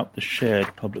hollowed out the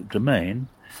shared public domain,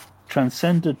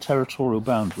 transcended territorial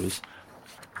boundaries,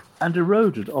 and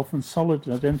eroded often solid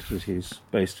identities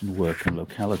based in work and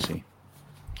locality.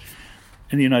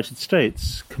 In the United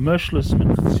States, commercialism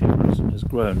and consumerism has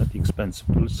grown at the expense of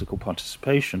political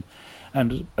participation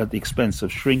and at the expense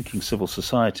of shrinking civil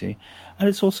society, and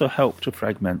it's also helped to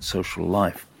fragment social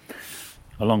life.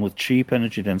 Along with cheap,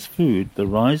 energy-dense food, the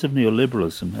rise of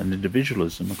neoliberalism and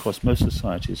individualism across most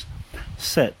societies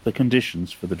set the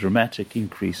conditions for the dramatic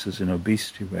increases in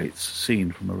obesity rates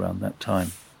seen from around that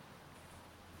time.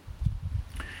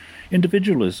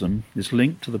 Individualism is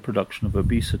linked to the production of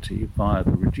obesity via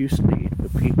the reduced need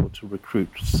for people to recruit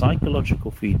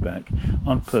psychological feedback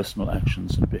on personal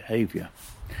actions and behavior.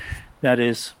 That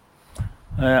is,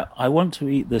 I want to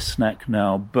eat this snack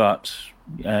now,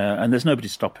 and there's nobody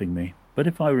stopping me. But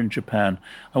if I were in Japan,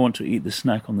 I want to eat the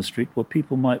snack on the street where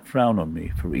people might frown on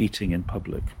me for eating in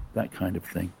public, that kind of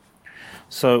thing.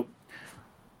 So,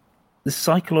 this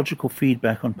psychological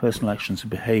feedback on personal actions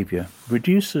and behavior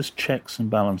reduces checks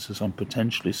and balances on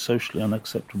potentially socially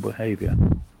unacceptable behavior.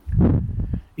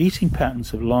 Eating patterns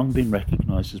have long been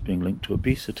recognized as being linked to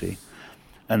obesity,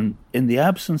 and in the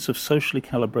absence of socially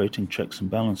calibrating checks and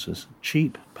balances,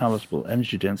 cheap, palatable,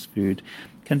 energy-dense food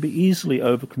can be easily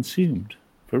overconsumed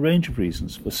for a range of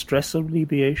reasons, for stress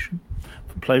alleviation,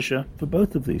 for pleasure, for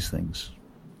both of these things.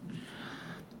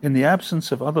 In the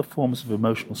absence of other forms of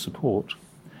emotional support,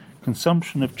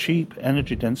 consumption of cheap,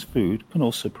 energy-dense food can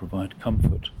also provide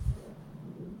comfort.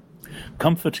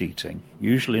 Comfort eating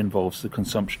usually involves the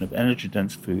consumption of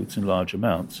energy-dense foods in large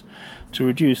amounts to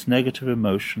reduce negative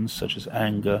emotions such as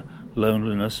anger,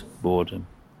 loneliness, boredom,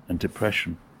 and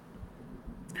depression.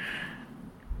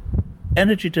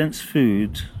 Energy-dense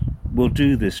food will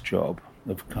do this job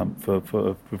of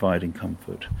providing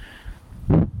comfort.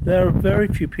 There are very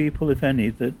few people, if any,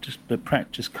 that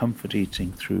practice comfort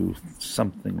eating through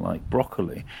something like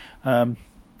broccoli.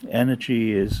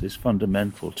 Energy is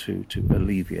fundamental to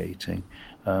alleviating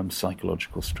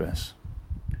psychological stress.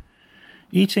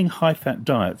 Eating high-fat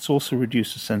diets also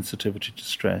reduces sensitivity to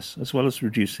stress, as well as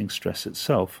reducing stress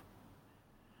itself.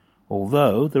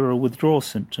 Although there are withdrawal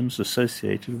symptoms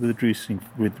associated with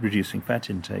reducing fat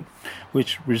intake,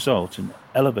 which result in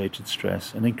elevated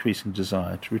stress and increasing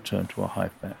desire to return to a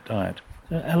high-fat diet.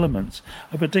 There are elements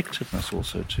of addictiveness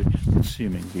also to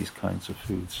consuming these kinds of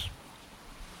foods.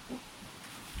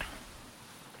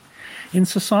 In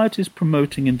societies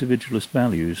promoting individualist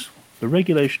values, the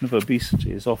regulation of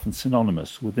obesity is often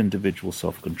synonymous with individual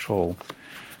self-control,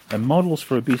 and models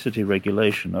for obesity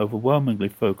regulation overwhelmingly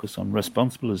focus on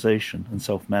responsibilization and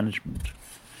self-management,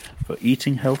 for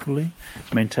eating healthily,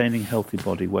 maintaining healthy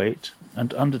body weight,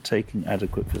 and undertaking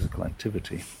adequate physical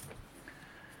activity.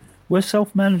 Where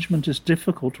self-management is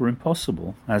difficult or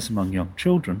impossible, as among young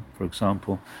children, for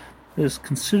example, there's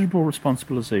considerable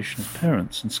responsibilization of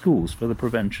parents and schools for the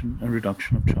prevention and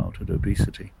reduction of childhood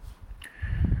obesity.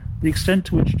 The extent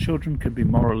to which children can be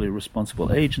morally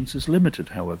responsible agents is limited,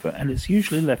 however, and it's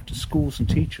usually left to schools and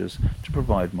teachers to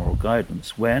provide moral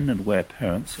guidance when and where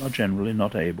parents are generally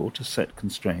not able to set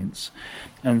constraints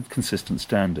and consistent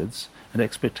standards and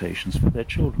expectations for their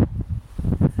children.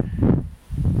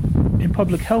 In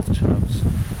public health terms,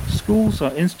 schools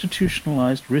are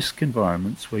institutionalized risk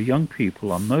environments where young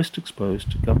people are most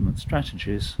exposed to government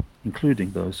strategies,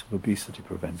 including those of obesity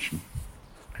prevention.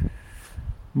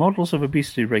 Models of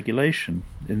obesity regulation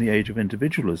in the age of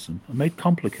individualism are made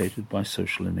complicated by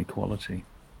social inequality.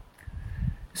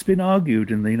 It's been argued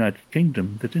in the United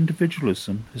Kingdom that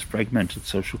individualism has fragmented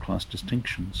social class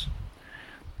distinctions.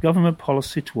 Government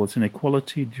policy towards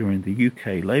inequality during the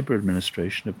UK Labour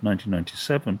administration of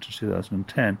 1997 to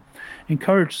 2010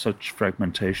 encouraged such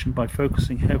fragmentation by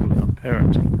focusing heavily on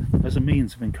parenting as a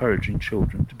means of encouraging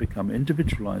children to become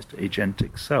individualised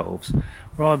agentic selves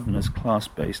rather than as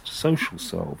class-based social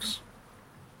selves.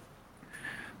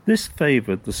 This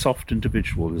favoured the soft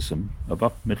individualism of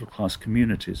upper-middle-class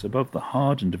communities above the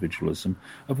hard individualism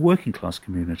of working-class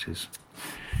communities.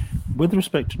 With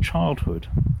respect to childhood,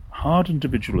 hard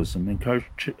individualism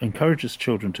encourages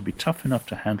children to be tough enough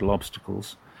to handle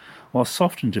obstacles, while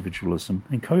soft individualism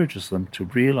encourages them to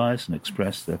realise and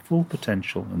express their full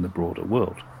potential in the broader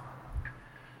world.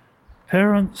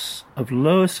 Parents of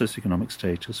lower socioeconomic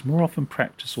status more often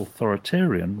practice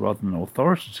authoritarian rather than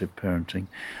authoritative parenting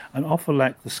and often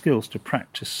lack the skills to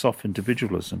practice soft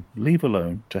individualism, leave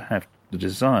alone to have the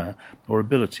desire or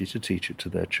ability to teach it to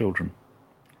their children.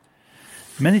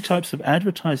 Many types of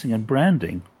advertising and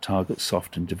branding target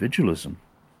soft individualism.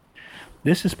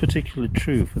 This is particularly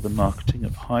true for the marketing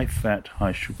of high-fat,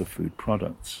 high-sugar food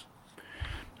products.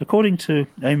 According to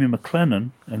Amy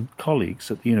McLennan and colleagues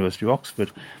at the University of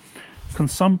Oxford,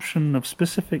 consumption of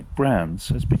specific brands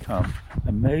has become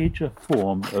a major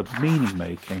form of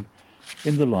meaning-making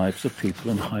in the lives of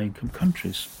people in high-income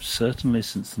countries, certainly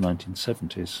since the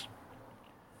 1970s.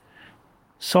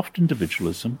 Soft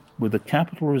individualism, with the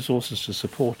capital resources to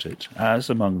support it, as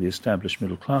among the established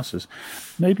middle classes,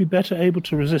 may be better able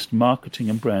to resist marketing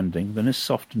and branding than is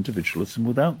soft individualism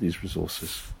without these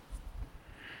resources.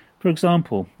 For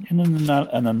example, in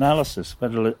an analysis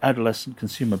of adolescent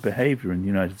consumer behavior in the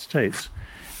United States,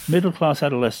 middle-class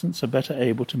adolescents are better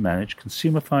able to manage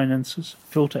consumer finances,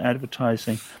 filter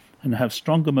advertising, and have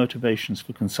stronger motivations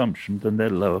for consumption than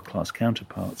their lower-class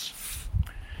counterparts.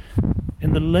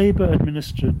 In the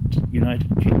Labour-administered United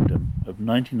Kingdom of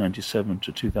 1997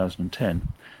 to 2010,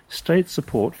 state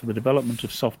support for the development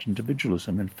of soft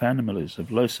individualism in families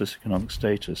of low socioeconomic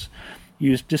status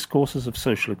used discourses of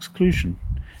social exclusion,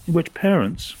 in which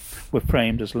parents were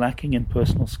framed as lacking in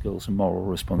personal skills and moral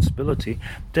responsibility,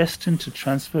 destined to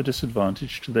transfer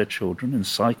disadvantage to their children in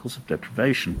cycles of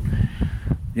deprivation.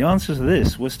 The answer to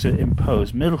this was to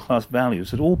impose middle-class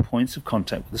values at all points of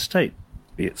contact with the state,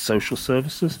 be it social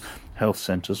services, health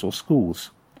centres or schools.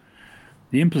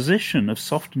 The imposition of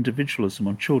soft individualism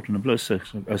on children of low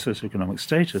socioeconomic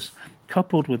status,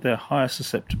 coupled with their higher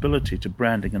susceptibility to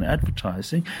branding and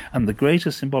advertising and the greater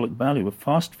symbolic value of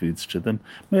fast foods to them,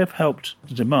 may have helped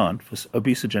the demand for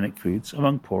obesogenic foods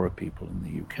among poorer people in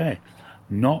the UK.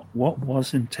 Not what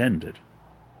was intended.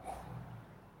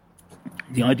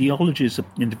 The ideologies of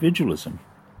individualism,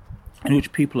 in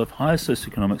which people of higher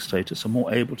socioeconomic status are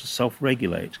more able to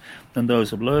self-regulate than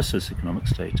those of lower socioeconomic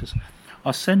status,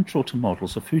 are central to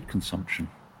models of food consumption.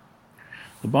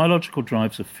 The biological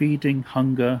drives of feeding,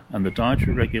 hunger, and the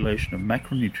dietary regulation of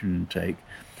macronutrient intake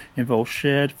involve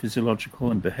shared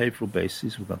physiological and behavioral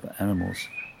bases with other animals,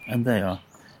 and they are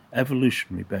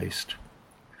evolutionary based.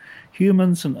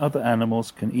 Humans and other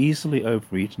animals can easily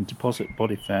overeat and deposit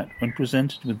body fat when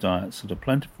presented with diets that are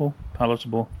plentiful,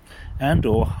 palatable,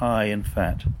 and/or high in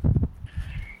fat.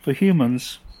 For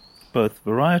humans, both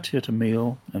variety at a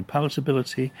meal and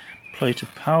palatability play to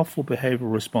powerful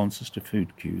behavioral responses to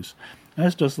food cues,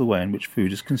 as does the way in which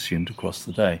food is consumed across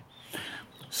the day.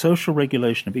 Social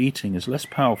regulation of eating is less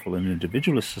powerful in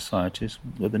individualist societies,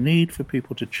 where the need for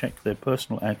people to check their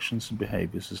personal actions and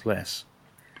behaviors is less.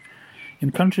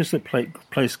 In countries that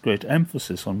place great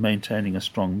emphasis on maintaining a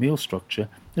strong meal structure,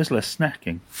 there's less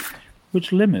snacking,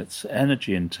 which limits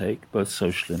energy intake both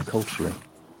socially and culturally.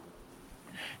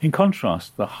 In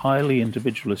contrast, the highly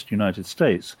individualist United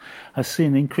States has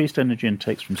seen increased energy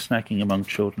intakes from snacking among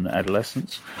children and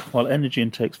adolescents, while energy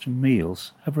intakes from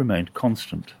meals have remained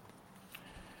constant.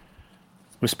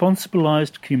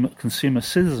 Responsibilized consumer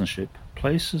citizenship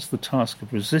places the task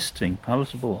of resisting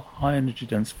palatable, high-energy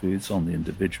dense foods on the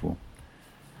individual.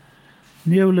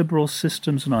 Neoliberal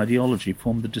systems and ideology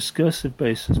form the discursive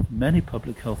basis for many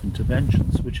public health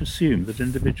interventions which assume that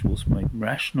individuals make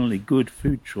rationally good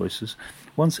food choices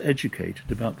once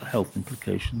educated about the health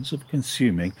implications of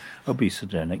consuming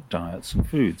obesogenic diets and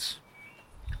foods.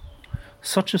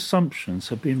 Such assumptions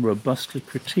have been robustly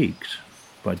critiqued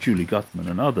by Julie Guthman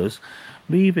and others,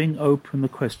 leaving open the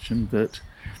question that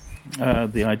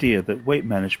the idea that weight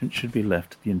management should be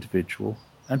left to the individual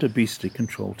and obesity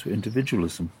control to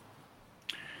individualism.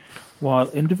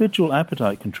 While individual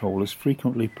appetite control is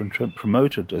frequently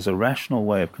promoted as a rational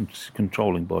way of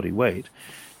controlling body weight,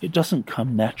 it doesn't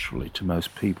come naturally to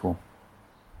most people.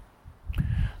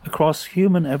 Across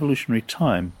human evolutionary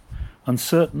time,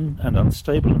 uncertain and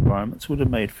unstable environments would have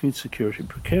made food security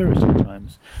precarious at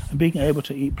times, and being able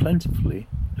to eat plentifully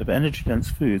of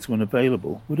energy-dense foods when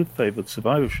available would have favoured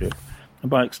survivorship and,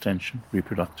 by extension,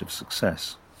 reproductive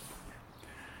success.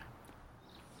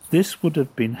 This would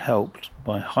have been helped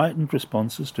by heightened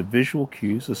responses to visual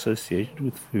cues associated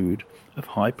with food of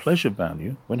high pleasure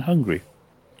value when hungry.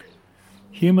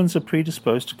 Humans are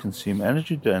predisposed to consume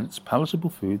energy-dense, palatable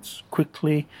foods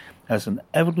quickly as an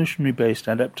evolutionary-based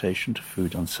adaptation to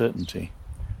food uncertainty.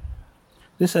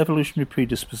 This evolutionary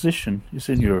predisposition is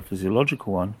a neurophysiological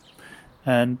one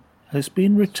and has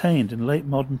been retained in late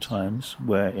modern times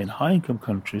where, in high-income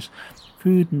countries,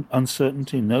 food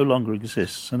uncertainty no longer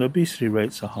exists and obesity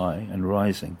rates are high and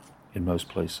rising in most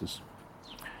places.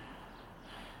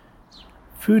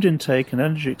 Food intake and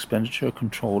energy expenditure are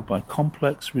controlled by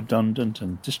complex, redundant,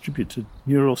 and distributed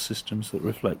neural systems that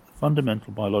reflect the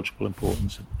fundamental biological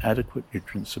importance of adequate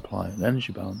nutrient supply and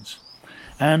energy balance,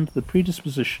 and the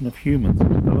predisposition of humans to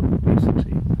develop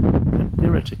obesity can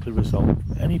theoretically result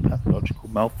from any pathological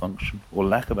malfunction or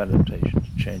lack of adaptation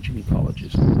to changing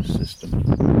ecologies in the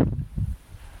system.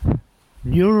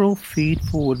 Neural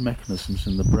feed-forward mechanisms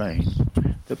in the brain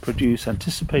that produce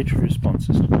anticipatory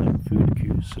responses to known food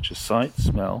cues such as sight,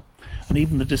 smell, and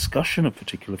even the discussion of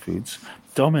particular foods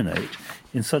dominate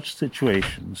in such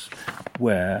situations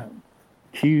where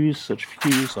such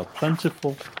cues are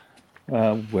plentiful,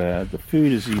 where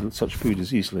such food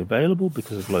is easily available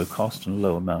because of low cost and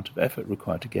low amount of effort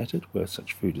required to get it, where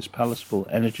such food is palatable,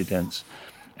 energy dense,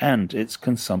 and its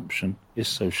consumption is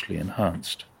socially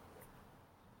enhanced.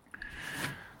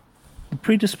 The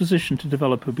predisposition to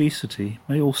develop obesity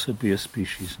may also be a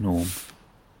species norm.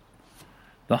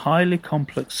 The highly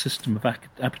complex system of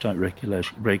appetite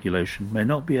regulation may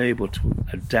not be able to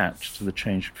adapt to the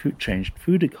changed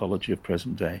food ecology of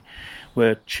present day,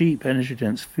 where cheap,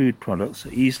 energy-dense food products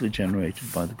are easily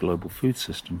generated by the global food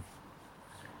system.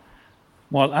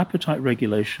 While appetite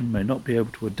regulation may not be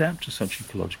able to adapt to such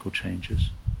ecological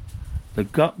changes, the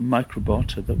gut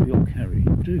microbiota that we all carry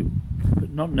do, but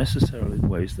not necessarily in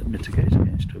ways that mitigate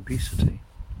against obesity.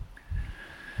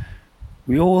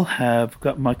 We all have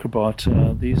gut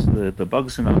microbiota. These are the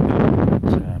bugs in our gut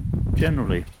that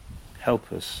generally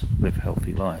help us live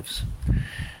healthy lives.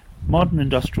 Modern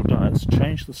industrial diets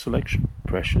change the selection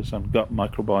pressures on gut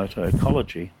microbiota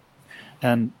ecology,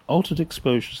 and altered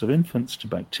exposures of infants to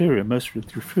bacteria, mostly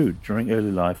through food during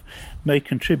early life, may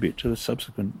contribute to the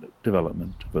subsequent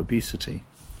development of obesity.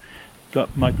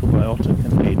 Gut microbiota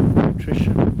can aid in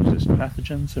nutrition, resist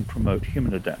pathogens, and promote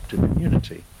human adaptive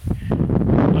immunity.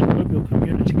 Microbial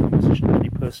community composition of any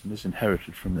person is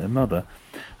inherited from their mother,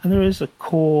 and there is a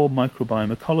core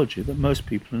microbiome ecology that most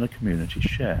people in a community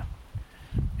share.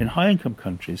 In high-income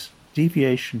countries,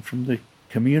 deviation from the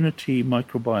community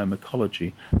microbiome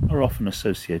ecology are often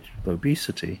associated with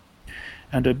obesity,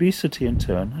 and obesity in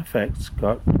turn affects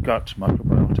gut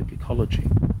microbiotic ecology.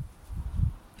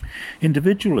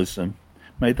 Individualism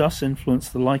may thus influence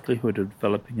the likelihood of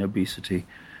developing obesity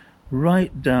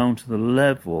right down to the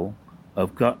level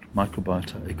of gut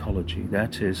microbiota ecology.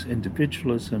 That is,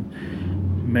 individualism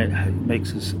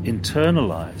makes us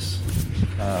internalize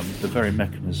the very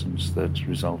mechanisms that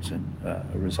result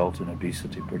in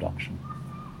obesity production.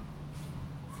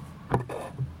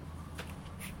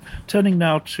 Turning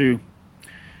now to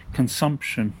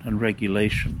consumption and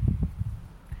regulation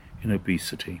in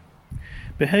obesity.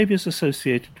 Behaviors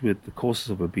associated with the causes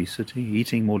of obesity,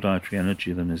 eating more dietary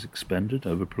energy than is expended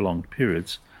over prolonged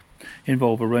periods,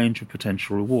 involve a range of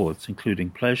potential rewards, including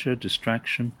pleasure,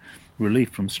 distraction, relief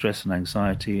from stress and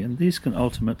anxiety, and these can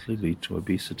ultimately lead to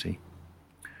obesity.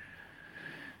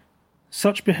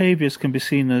 Such behaviors can be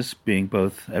seen as being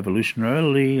both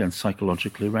evolutionarily and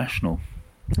psychologically rational,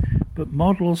 but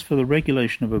models for the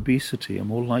regulation of obesity are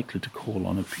more likely to call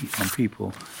on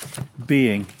people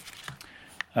being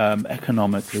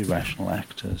economically rational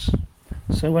actors.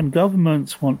 So when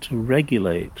governments want to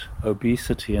regulate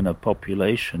obesity in a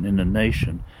population, in a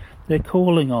nation, they're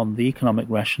calling on the economic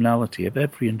rationality of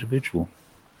every individual.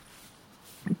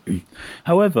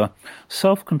 However,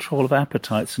 self-control of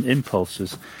appetites and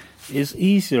impulses is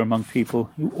easier among people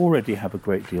who already have a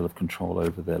great deal of control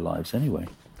over their lives anyway.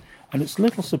 And it's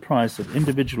little surprise that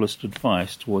individualist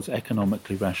advice towards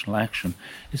economically rational action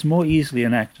is more easily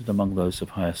enacted among those of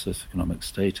higher socioeconomic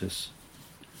status.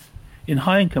 In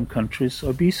high-income countries,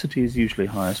 obesity is usually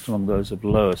highest among those of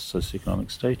lowest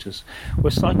socioeconomic status,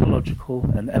 where psychological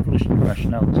and evolutionary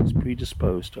rationality is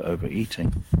predisposed to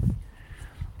overeating.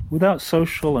 Without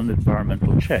social and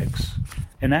environmental checks,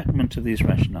 enactment of these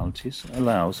rationalities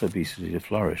allows obesity to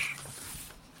flourish.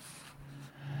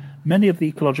 Many of the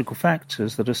ecological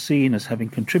factors that are seen as having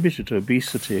contributed to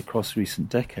obesity across recent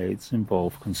decades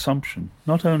involve consumption,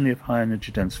 not only of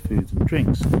high-energy-dense foods and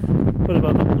drinks, but of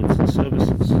other goods and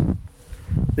services.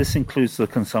 This includes the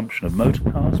consumption of motor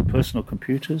cars, personal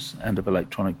computers, and of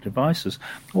electronic devices,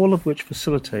 all of which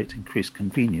facilitate increased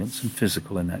convenience and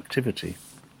physical inactivity.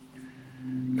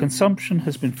 Consumption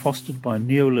has been fostered by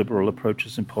neoliberal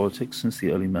approaches in politics since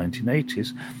the early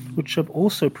 1980s, which have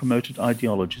also promoted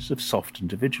ideologies of soft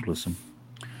individualism.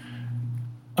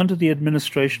 Under the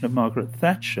administration of Margaret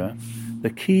Thatcher,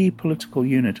 the key political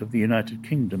unit of the United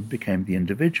Kingdom became the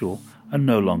individual and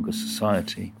no longer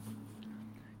society.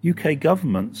 UK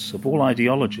governments of all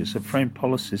ideologies have framed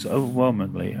policies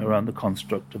overwhelmingly around the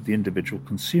construct of the individual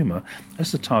consumer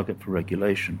as the target for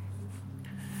regulation.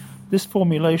 This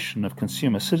formulation of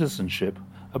consumer citizenship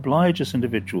obliges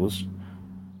individuals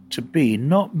to be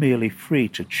not merely free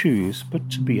to choose, but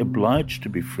to be obliged to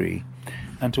be free,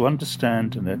 and to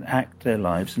understand and enact their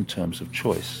lives in terms of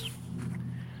choice.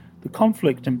 The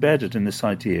conflict embedded in this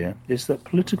idea is that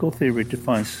political theory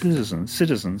defines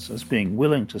citizens as being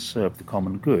willing to serve the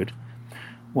common good,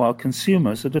 while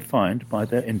consumers are defined by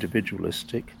their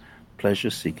individualistic,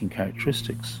 pleasure-seeking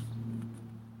characteristics.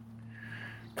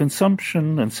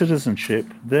 Consumption and citizenship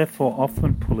therefore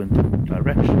often pull in different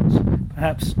directions,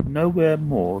 perhaps nowhere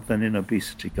more than in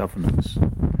obesity governance.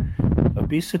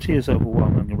 Obesity is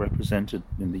overwhelmingly represented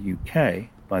in the UK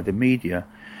by the media,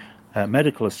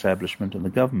 medical establishment and the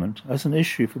government as an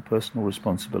issue for personal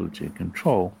responsibility and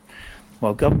control,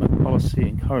 while government policy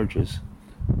encourages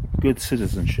good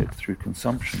citizenship through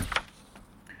consumption.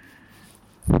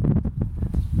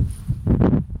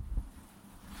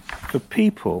 For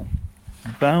people,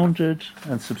 bounded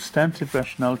and substantive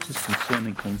rationalities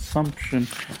concerning consumption,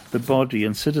 the body,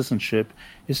 and citizenship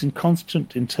is in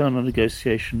constant internal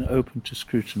negotiation, open to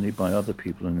scrutiny by other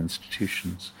people and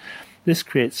institutions. This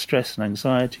creates stress and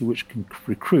anxiety, which can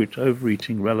recruit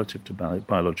overeating relative to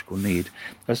biological need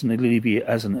as an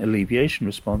alleviation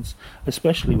response,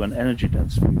 especially when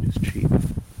energy-dense food is cheap.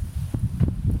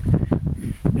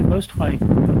 In most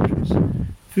high-income countries,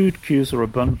 food cues are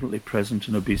abundantly present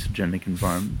in obesogenic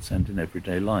environments and in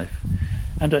everyday life,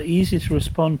 and are easy to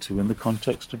respond to in the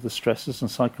context of the stresses and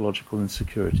psychological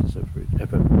insecurities of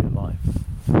everyday life.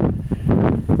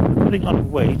 Putting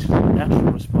on weight is a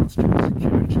natural response to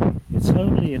insecurity. It's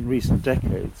only in recent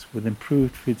decades, with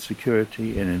improved food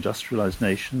security in industrialized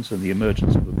nations and the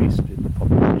emergence of obesity in the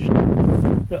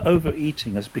population, that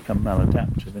overeating has become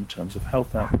maladaptive in terms of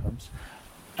health outcomes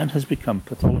and has become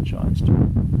pathologized.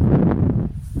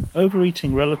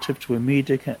 Overeating relative to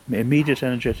immediate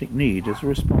energetic need is a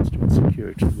response to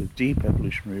insecurity with deep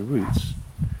evolutionary roots.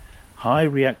 High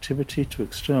reactivity to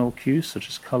external cues such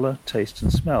as color, taste,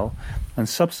 and smell, and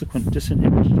subsequent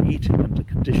disinhibited eating under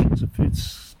conditions of food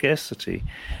scarcity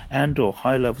and/or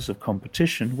high levels of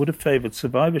competition would have favored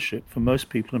survivorship for most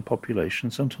people and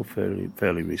populations until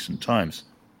fairly recent times.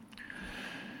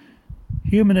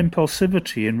 Human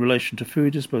impulsivity in relation to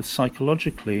food is both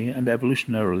psychologically and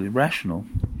evolutionarily rational,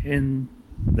 in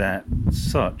that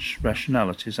such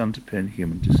rationalities underpin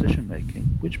human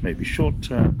decision-making, which may be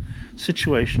short-term,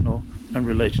 situational, and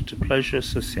related to pleasure,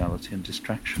 sociality, and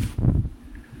distraction.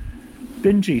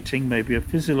 Binge eating may be a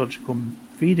physiological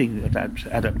feeding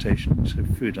adaptation to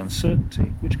food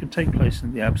uncertainty, which can take place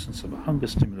in the absence of a hunger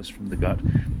stimulus from the gut,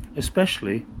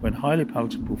 especially when highly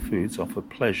palatable foods offer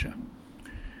pleasure.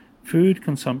 Food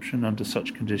consumption under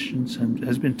such conditions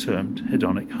has been termed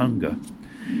hedonic hunger.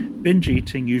 Binge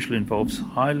eating usually involves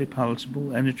highly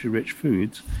palatable, energy-rich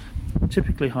foods,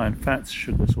 typically high in fats,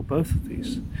 sugars, or both of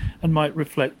these, and might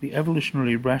reflect the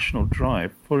evolutionarily rational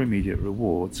drive for immediate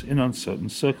rewards in uncertain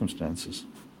circumstances.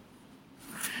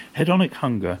 Hedonic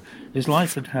hunger is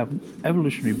likely to have an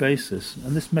evolutionary basis,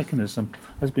 and this mechanism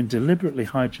has been deliberately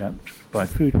hijacked by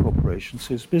food corporations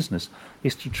whose business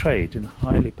is to trade in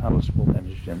highly palatable,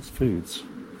 energy-dense foods.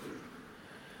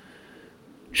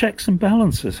 Checks and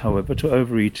balances, however, to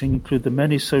overeating include the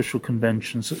many social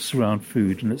conventions that surround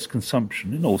food and its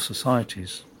consumption in all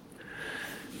societies.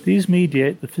 These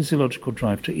mediate the physiological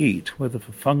drive to eat, whether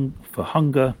for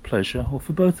hunger, pleasure, or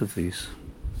for both of these.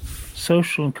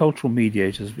 Social and cultural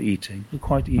mediators of eating are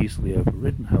quite easily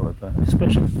overridden, however,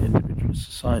 especially in individual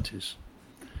societies.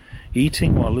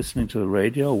 Eating while listening to the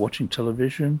radio or watching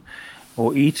television,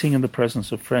 or eating in the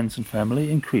presence of friends and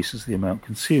family, increases the amount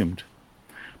consumed.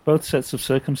 Both sets of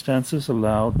circumstances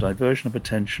allow diversion of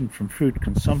attention from food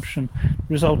consumption,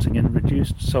 resulting in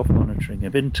reduced self-monitoring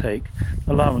of intake,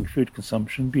 allowing food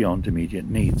consumption beyond immediate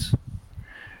needs.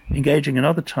 Engaging in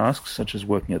other tasks, such as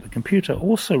working at the computer,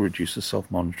 also reduces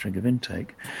self-monitoring of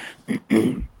intake.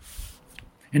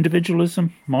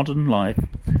 Individualism, modern life,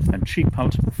 and cheap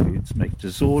palatable foods make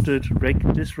disordered,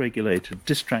 dysregulated,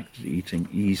 distracted eating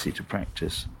easy to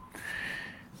practice.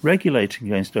 Regulating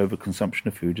against overconsumption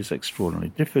of food is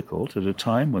extraordinarily difficult at a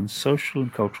time when social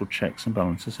and cultural checks and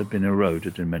balances have been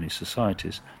eroded in many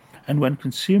societies, and when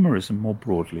consumerism more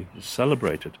broadly is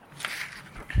celebrated.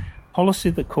 Policy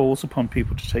that calls upon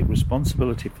people to take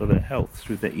responsibility for their health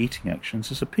through their eating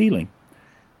actions is appealing.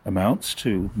 Amounts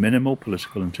to minimal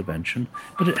political intervention,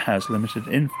 but it has limited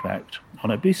impact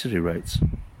on obesity rates.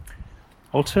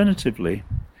 Alternatively,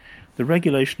 the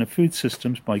regulation of food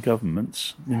systems by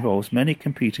governments involves many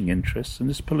competing interests and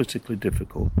is politically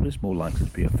difficult, but is more likely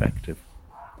to be effective.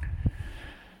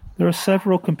 There are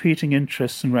several competing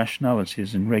interests and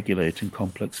rationalities in regulating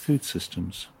complex food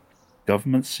systems.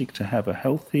 Governments seek to have a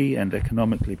healthy and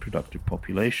economically productive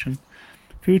population,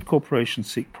 food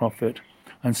corporations seek profit,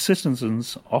 and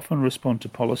citizens often respond to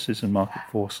policies and market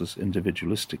forces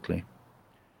individualistically.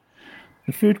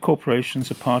 The food corporations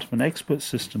are part of an expert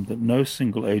system that no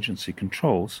single agency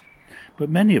controls, but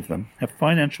many of them have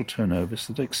financial turnovers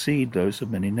that exceed those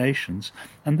of many nations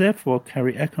and therefore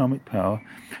carry economic power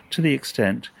to the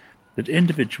extent that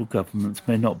individual governments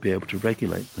may not be able to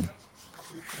regulate them.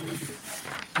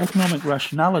 Economic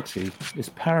rationality is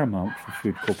paramount for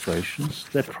food corporations,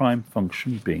 their prime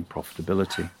function being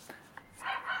profitability.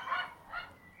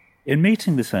 In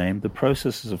meeting this aim, the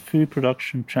processes of food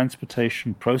production,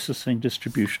 transportation, processing,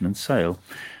 distribution, and sale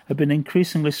have been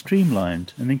increasingly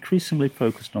streamlined and increasingly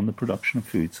focused on the production of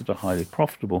foods that are highly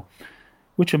profitable,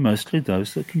 which are mostly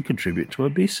those that can contribute to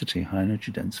obesity, high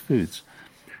energy-dense foods.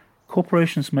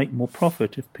 Corporations make more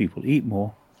profit if people eat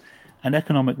more, and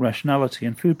economic rationality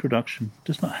in food production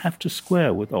does not have to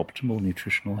square with optimal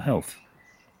nutritional health.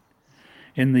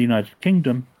 In the United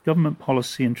Kingdom, government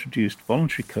policy introduced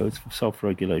voluntary codes for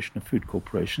self-regulation of food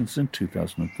corporations in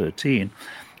 2013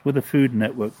 with a Food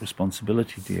Network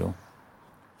Responsibility Deal.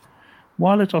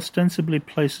 While it ostensibly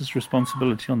places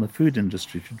responsibility on the food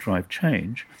industry to drive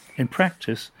change, in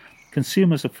practice,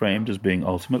 consumers are framed as being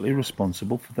ultimately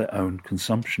responsible for their own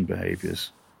consumption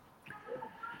behaviours.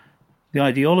 The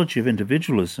ideology of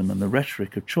individualism and the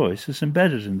rhetoric of choice is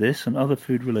embedded in this and other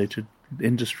food-related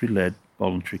industry-led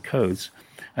voluntary codes,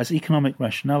 as economic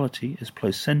rationality is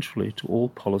placed centrally to all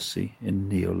policy in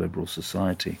neoliberal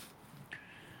society.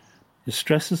 The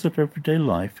stresses of everyday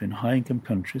life in high-income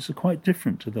countries are quite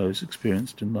different to those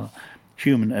experienced in the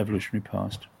human evolutionary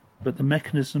past, but the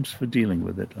mechanisms for dealing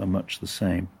with it are much the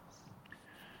same.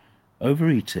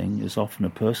 Overeating is often a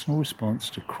personal response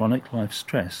to chronic life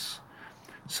stress,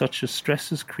 such as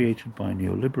stresses created by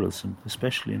neoliberalism,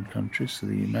 especially in countries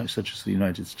such as the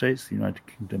United States, the United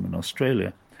Kingdom, and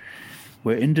Australia,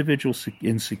 where individual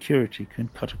insecurity can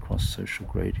cut across social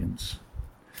gradients.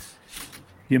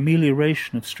 The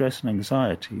amelioration of stress and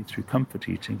anxiety through comfort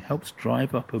eating helps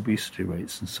drive up obesity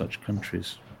rates in such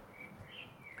countries.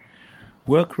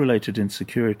 Work-related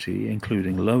insecurity,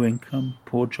 including low income,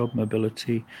 poor job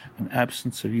mobility, and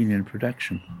absence of union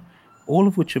protection, all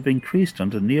of which have increased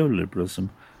under neoliberalism,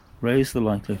 raise the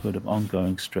likelihood of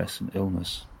ongoing stress and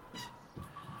illness.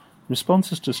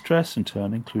 Responses to stress, in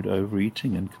turn, include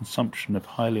overeating and consumption of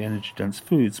highly energy-dense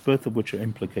foods, both of which are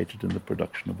implicated in the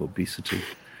production of obesity.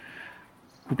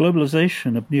 The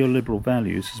globalization of neoliberal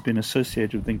values has been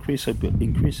associated with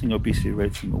increasing obesity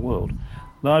rates in the world,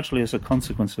 largely as a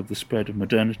consequence of the spread of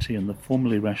modernity and the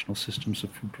formally rational systems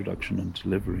of food production and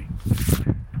delivery.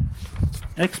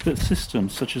 Expert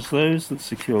systems, such as those that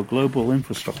secure global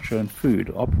infrastructure and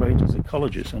food, operate as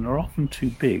ecologies and are often too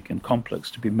big and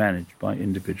complex to be managed by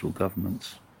individual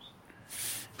governments.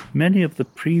 Many of the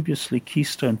previously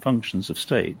keystone functions of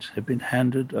state have been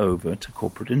handed over to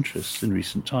corporate interests in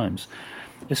recent times,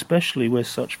 especially where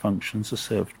such functions are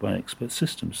served by expert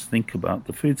systems. Think about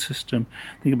the food system,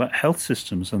 think about health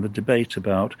systems and the debate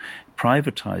about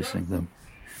privatizing them.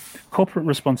 Corporate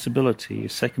responsibility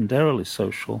is secondarily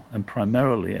social and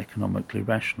primarily economically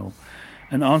rational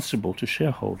and answerable to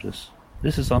shareholders.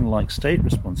 This is unlike state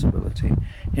responsibility,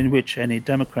 in which any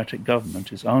democratic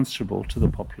government is answerable to the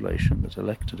population that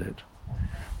elected it.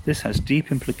 This has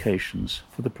deep implications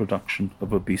for the production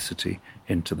of obesity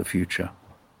into the future.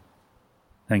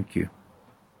 Thank you.